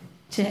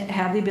 To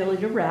have the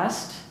ability to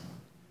rest.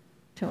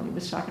 Tony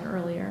was talking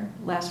earlier,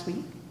 last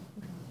week.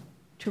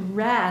 To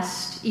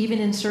rest even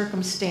in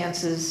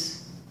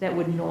circumstances that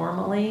would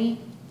normally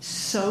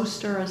so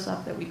stir us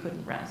up that we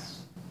couldn't rest,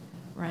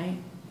 right?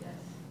 Yes.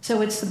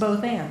 So it's the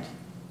both and.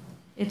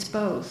 It's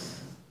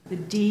both the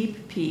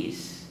deep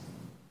peace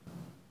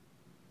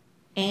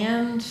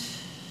and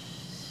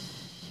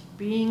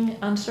being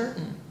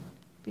uncertain,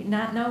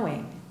 not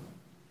knowing.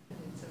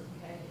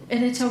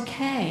 And it's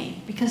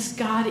okay because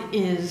God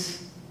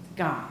is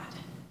God.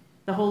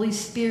 The Holy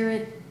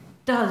Spirit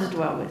does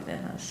dwell within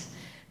us.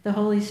 The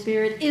Holy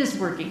Spirit is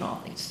working all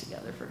things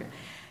together for good.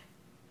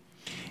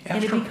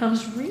 And it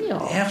becomes real.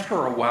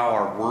 After a while,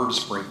 our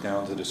words break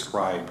down to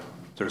describe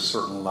there's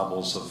certain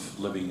levels of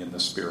living in the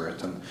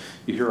Spirit. And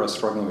you hear us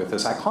struggling with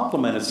this. I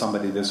complimented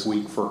somebody this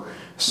week for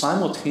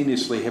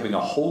simultaneously having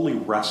a holy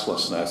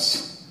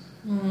restlessness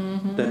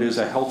that is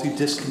a healthy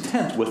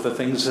discontent with the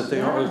things that they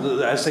are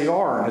as they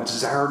are, and a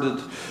desire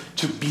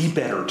to be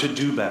better, to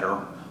do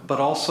better,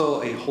 but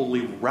also a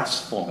holy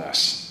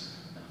restfulness.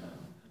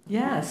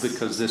 Yes.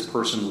 Because this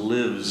person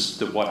lives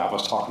what I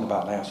was talking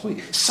about last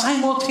week.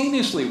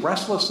 Simultaneously,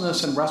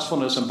 restlessness and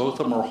restfulness, and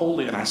both of them are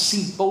holy, and I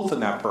see both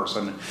in that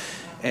person.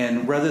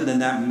 And rather than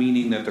that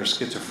meaning that they're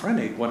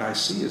schizophrenic, what I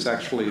see is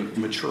actually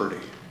maturity.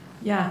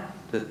 Yeah.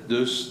 That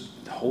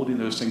holding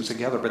those things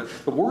together. But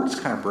the words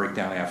kind of break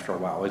down after a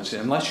while. It's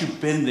unless you've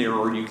been there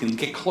or you can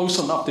get close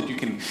enough that you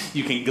can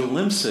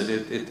glimpse it.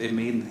 It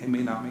may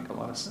not make a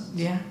lot of sense.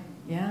 Yeah.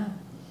 Yeah.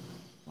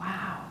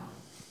 Wow.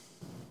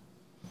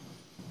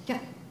 Yeah.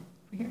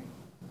 Over here.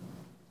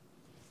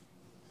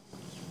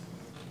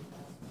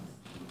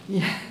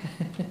 Yeah.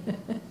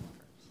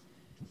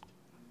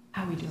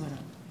 How are we doing?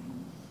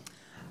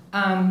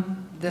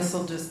 This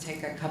will just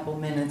take a couple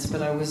minutes,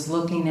 but I was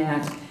looking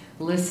at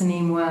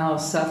listening well,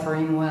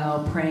 suffering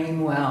well,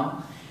 praying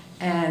well.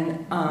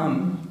 And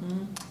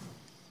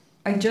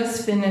I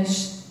just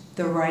finished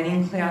the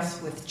writing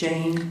class with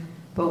Jane,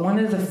 but one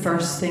of the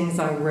first things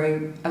I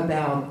wrote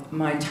about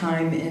my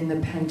time in the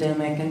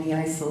pandemic and the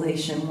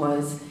isolation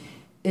was,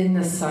 in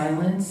the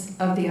silence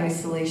of the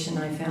isolation,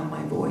 I found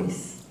my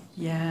voice.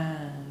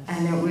 Yes.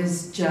 And it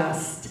was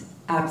just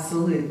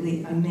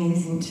absolutely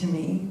amazing to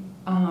me.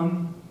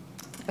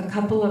 A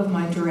couple of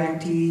my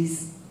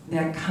directees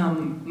that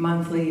come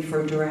monthly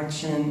for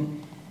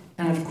direction,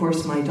 and of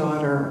course my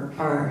daughter,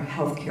 are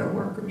healthcare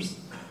workers.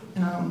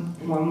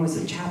 One was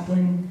a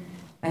chaplain,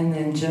 and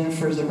then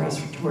Jennifer's a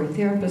respiratory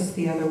therapist.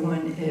 The other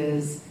one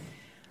is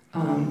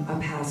a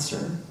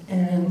pastor.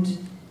 And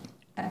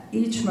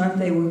each month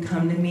they would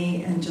come to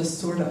me and just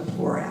sort of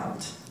pour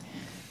out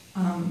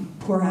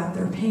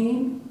their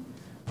pain,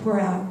 pour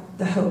out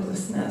the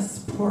hopelessness,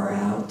 pour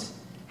out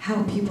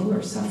how people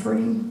are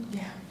suffering.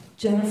 Yeah.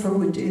 Jennifer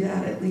would do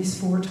that at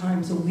least 4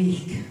 times a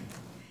week.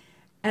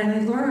 And I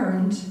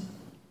learned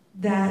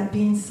that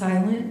being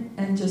silent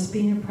and just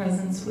being a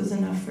presence was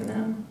enough for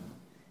them.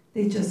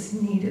 They just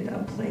needed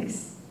a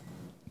place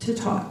to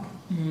talk.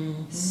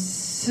 Mm-hmm.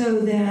 So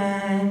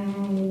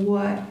then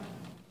what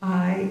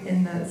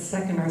in the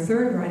second or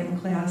third writing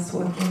class,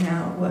 what came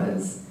out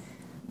was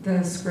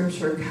the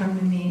scripture, "Come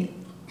to me,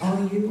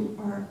 all you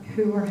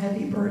who are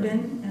heavy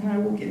burdened, and I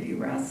will give you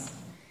rest."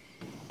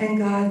 And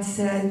God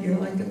said, you're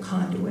like a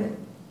conduit.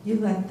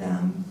 You let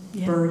them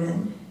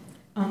burden,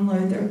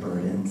 unload their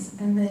burdens,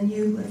 and then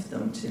you lift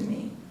them to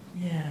me.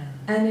 Yeah.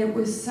 And it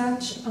was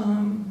such,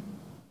 I'm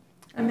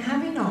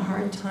having a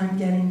hard time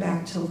getting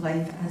back to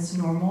life as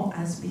normal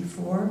as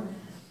before.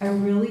 I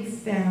really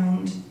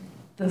found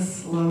the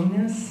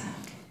slowness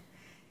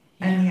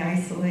and the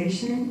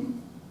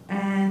isolation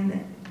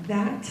and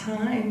that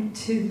time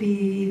to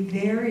be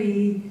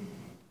very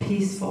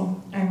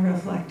peaceful and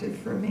reflective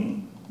for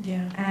me.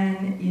 Yeah.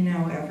 And,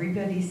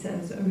 everybody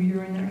says, oh,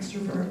 you're an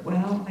extrovert.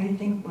 Well, I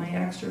think my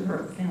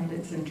extrovert found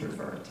its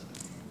introvert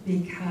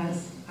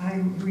because I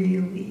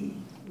really,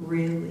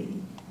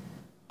 really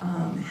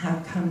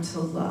have come to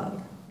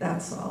love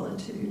that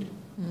solitude.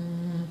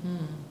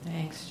 Mm-hmm.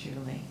 Thanks,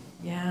 Julie.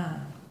 Yeah.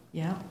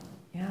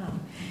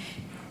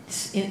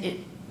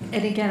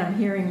 And again, I'm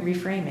hearing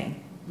reframing.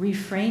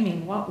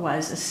 Reframing what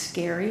was a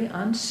scary,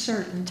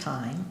 uncertain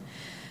time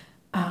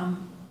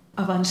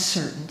of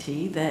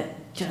uncertainty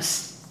that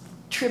just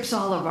trips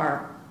all of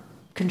our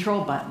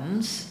control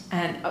buttons,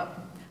 and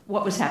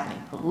what was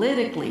happening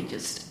politically,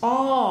 just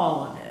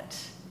all of it.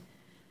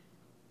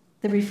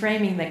 The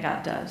reframing that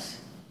God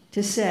does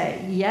to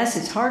say, yes,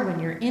 it's hard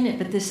when you're in it,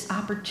 but this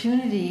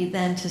opportunity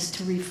then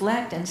to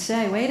reflect and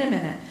say, wait a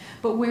minute,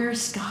 but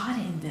where's God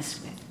in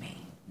this with me?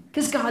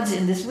 Because God's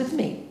in this with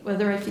me,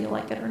 whether I feel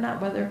like it or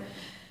not, whether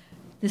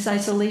this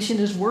isolation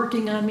is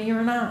working on me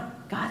or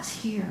not. God's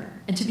here.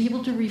 And to be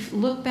able to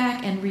look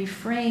back and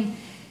reframe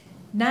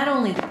not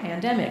only the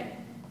pandemic,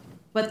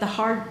 but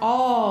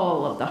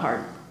all of the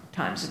hard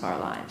times of our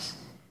lives,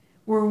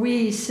 where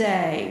we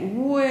say,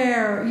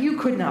 where you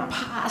could not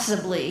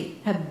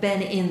possibly have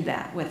been in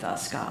that with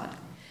us, God.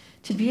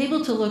 To be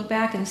able to look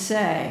back and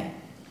say,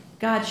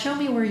 God, show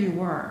me where you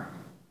were.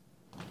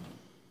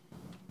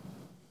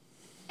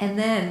 And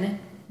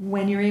then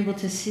when you're able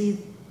to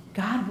see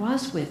God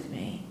was with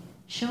me,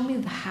 show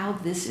me how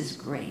this is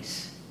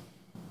grace.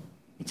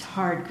 It's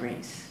hard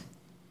grace.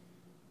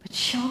 But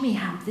show me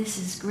how this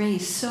is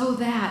grace so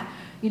that,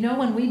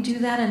 when we do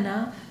that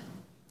enough,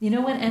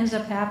 what ends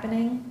up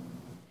happening?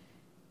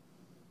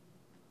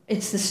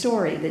 It's the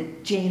story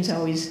that Jane's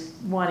always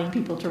wanting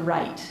people to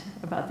write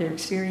about their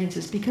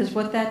experiences, because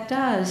what that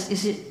does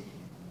is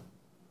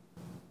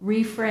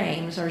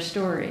reframes our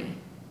story,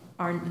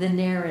 the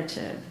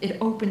narrative. It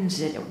opens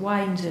it, it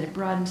widens it, it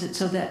broadens it,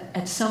 so that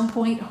at some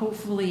point,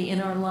 hopefully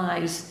in our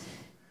lives,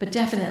 but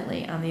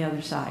definitely on the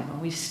other side when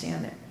we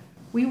stand there,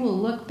 we will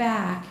look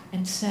back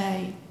and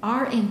say,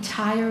 our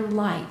entire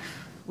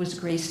life was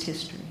graced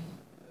history.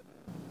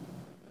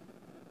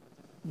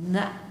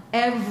 Not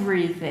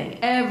everything,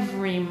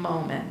 every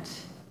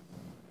moment,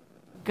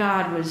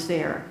 God was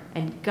there,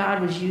 and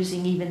God was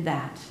using even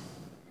that.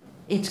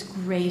 It's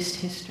graced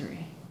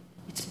history.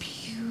 It's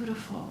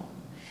beautiful.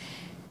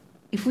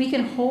 If we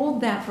can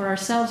hold that for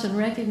ourselves and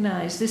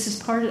recognize this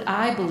is part of,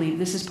 I believe,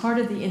 this is part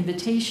of the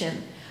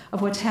invitation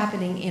of what's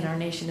happening in our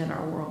nation and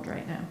our world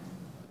right now.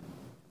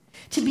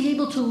 To be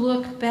able to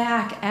look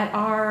back at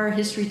our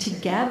history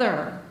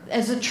together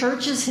as a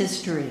church's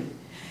history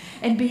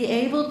and be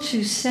able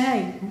to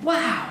say,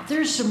 wow,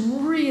 there's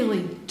some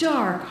really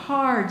dark,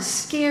 hard,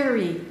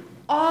 scary,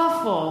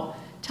 awful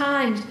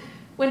times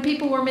when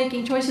people were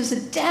making choices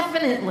that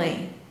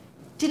definitely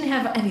didn't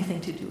have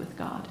anything to do with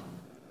God.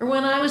 Or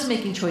when I was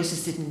making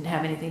choices didn't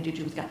have anything to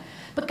do with God.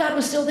 But God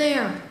was still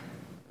there.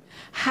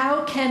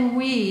 How can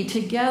we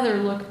together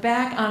look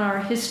back on our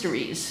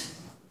histories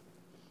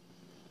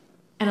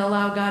and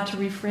allow God to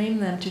reframe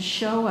them to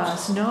show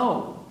us,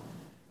 no,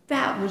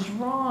 that was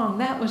wrong,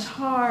 that was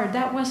hard,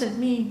 that wasn't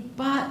me,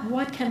 but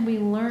what can we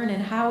learn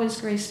and how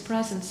is grace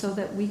present so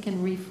that we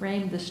can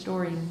reframe the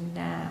story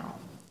now?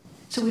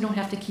 So we don't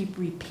have to keep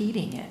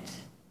repeating it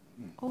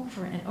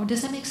over and over.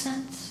 Does that make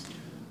sense?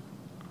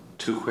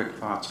 2 quick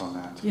thoughts on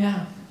that.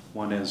 Yeah.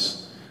 One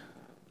is,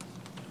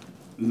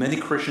 many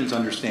Christians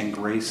understand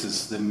grace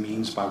is the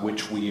means by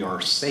which we are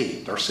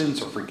saved. Our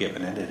sins are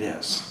forgiven, and it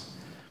is.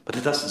 But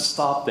it doesn't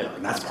stop there,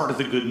 and that's part of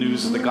the good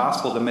news of the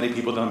gospel that many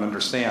people don't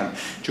understand.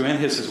 Joanne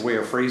Hiss's way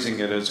of phrasing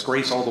it is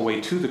grace all the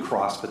way to the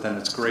cross, but then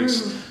it's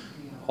grace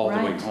all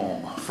the way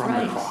home from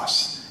the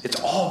cross. It's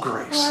all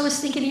grace. Well, I was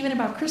thinking even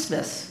about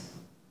Christmas.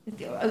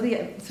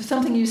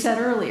 Something you said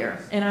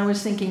earlier, and I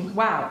was thinking,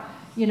 wow,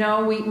 you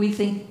know, we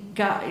think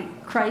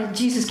Christ,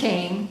 Jesus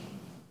came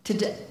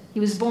he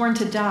was born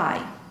to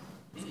die.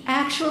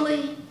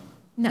 Actually,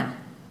 no.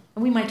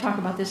 And we might talk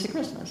about this at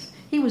Christmas.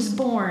 He was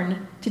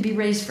born to be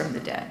raised from the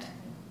dead.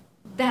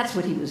 That's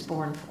what he was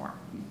born for.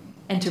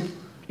 And to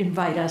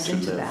invite us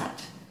into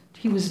that.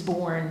 He was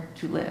born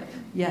to live.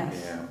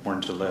 Yes. Yeah,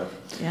 born to live.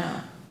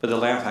 Yeah. But the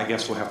last, I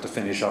guess we'll have to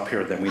finish up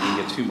here, then we didn't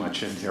get too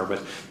much in here.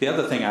 But the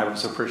other thing I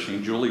was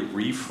appreciating, Julie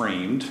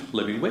reframed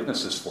living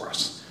witnesses for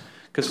us.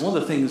 Because one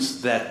of the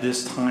things that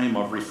this time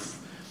of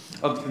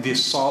the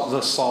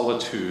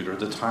solitude or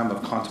the time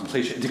of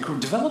contemplation, it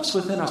develops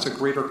within us a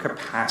greater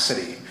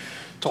capacity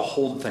to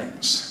hold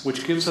things,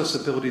 which gives us the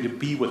ability to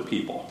be with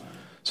people.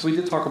 So we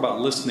did talk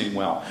about listening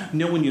well. You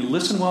know, when you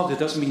listen well, it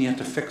doesn't mean you have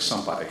to fix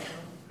somebody.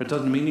 It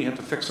doesn't mean you have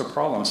to fix a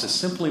problem. It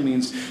simply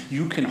means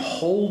you can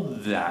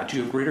hold that.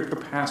 You have greater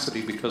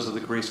capacity because of the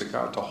grace of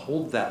God to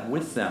hold that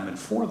with them and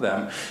for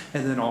them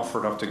and then offer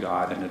it up to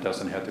God, and it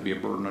doesn't have to be a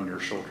burden on your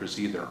shoulders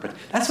either. But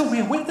that's a way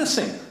of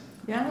witnessing.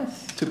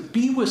 Yes. To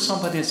be with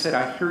somebody and say,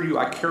 I hear you,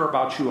 I care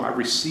about you, I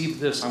receive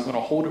this, I'm going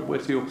to hold it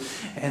with you.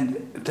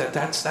 And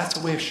that's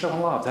a way of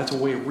showing love. That's a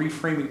way of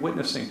reframing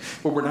witnessing,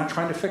 where we're not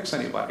trying to fix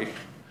anybody.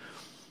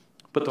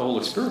 But the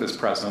Holy Spirit is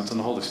present, and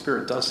the Holy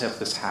Spirit does have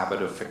this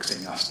habit of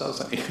fixing us,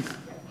 doesn't he?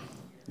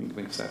 He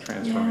makes that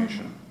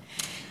transformation.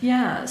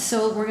 Yeah,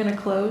 so we're going to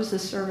close the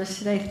service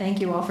today.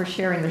 Thank you all for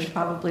sharing. There's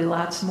probably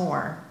lots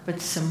more,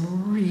 but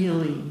some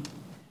really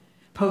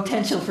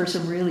potential for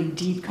some really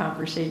deep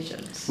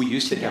conversations. We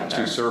used to have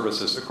 2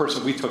 services. Of course,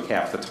 we took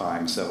half the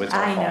time, so it's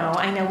our fault.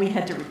 I know. We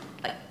had to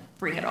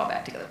bring it all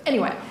back together.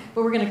 Anyway,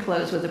 but we're going to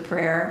close with a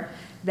prayer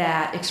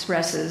that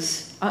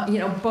expresses,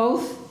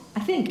 both, I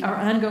think, our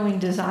ongoing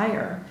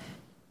desire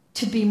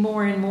to be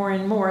more and more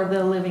and more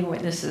the living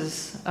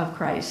witnesses of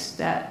Christ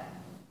that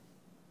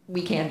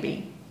we can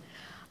be.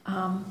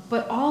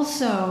 But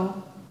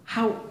also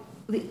how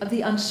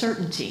the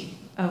uncertainty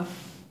of,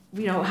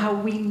 how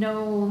we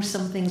know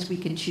some things we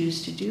can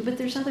choose to do, but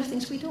there's other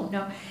things we don't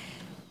know.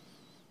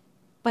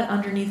 But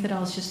underneath it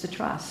all is just the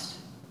trust.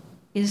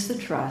 Is the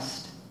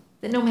trust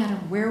that no matter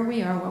where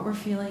we are, what we're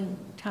feeling,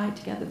 tied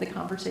together, the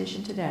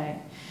conversation today,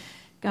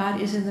 God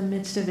is in the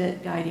midst of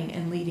it, guiding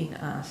and leading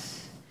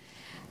us.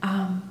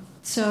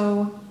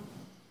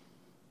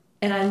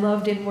 And I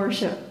loved in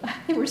worship,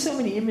 there were so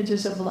many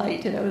images of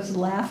light, and I was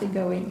laughing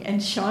going,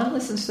 and Sean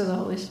listens to the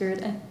Holy Spirit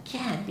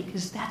again,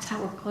 because that's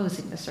how we're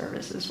closing the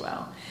service as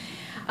well.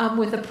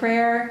 With a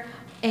prayer,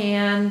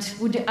 and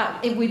we'd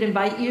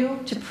invite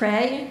you to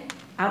pray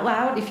out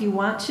loud if you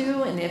want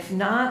to, and if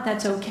not,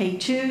 that's okay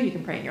too. You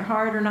can pray in your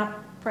heart or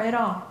not pray at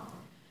all.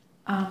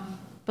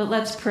 But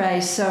let's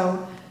pray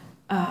so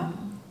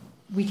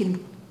we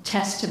can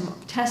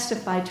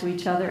testify to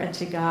each other and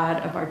to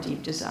God of our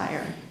deep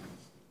desire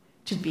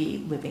to be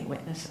living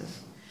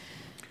witnesses.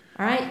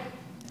 All right?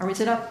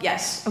 Is it up?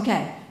 Yes.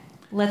 Okay.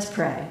 Let's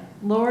pray.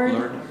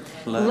 Lord,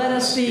 let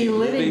us be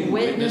living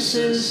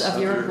witnesses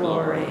of your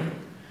glory.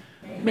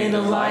 May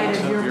the light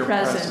of your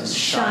presence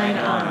shine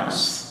on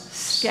us,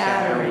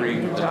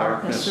 scattering the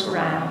darkness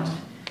around.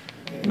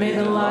 May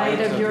the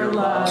light of your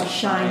love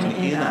shine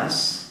in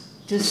us,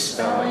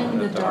 dispelling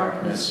the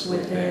darkness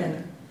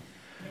within.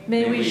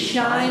 May we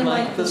shine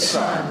like the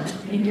sun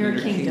in your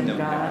kingdom,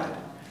 God,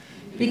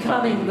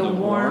 becoming the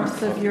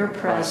warmth of your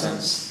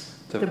presence,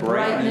 the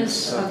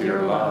brightness of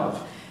your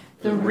love,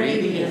 the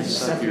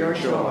radiance of your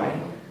joy,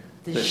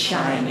 the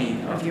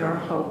shining of your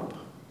hope.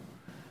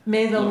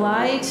 May the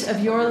light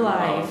of your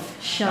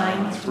life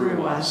shine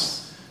through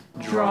us,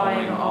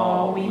 drawing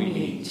all we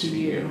need to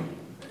you.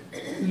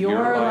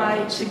 Your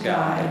light to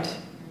guide,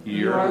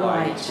 your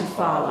light to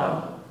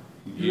follow,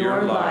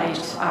 your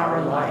light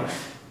our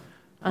life,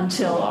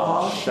 until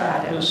all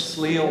shadows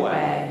flee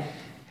away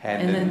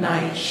and the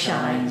night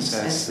shines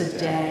as the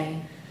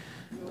day.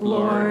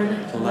 Lord,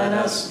 let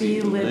us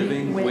be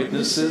living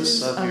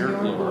witnesses of your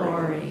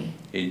glory.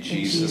 In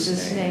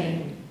Jesus'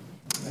 name,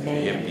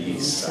 may it be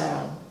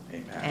so.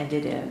 And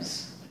it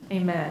is.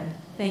 Amen.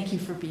 Thank you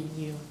for being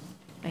you.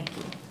 Thank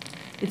you.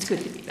 It's good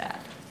to be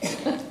back.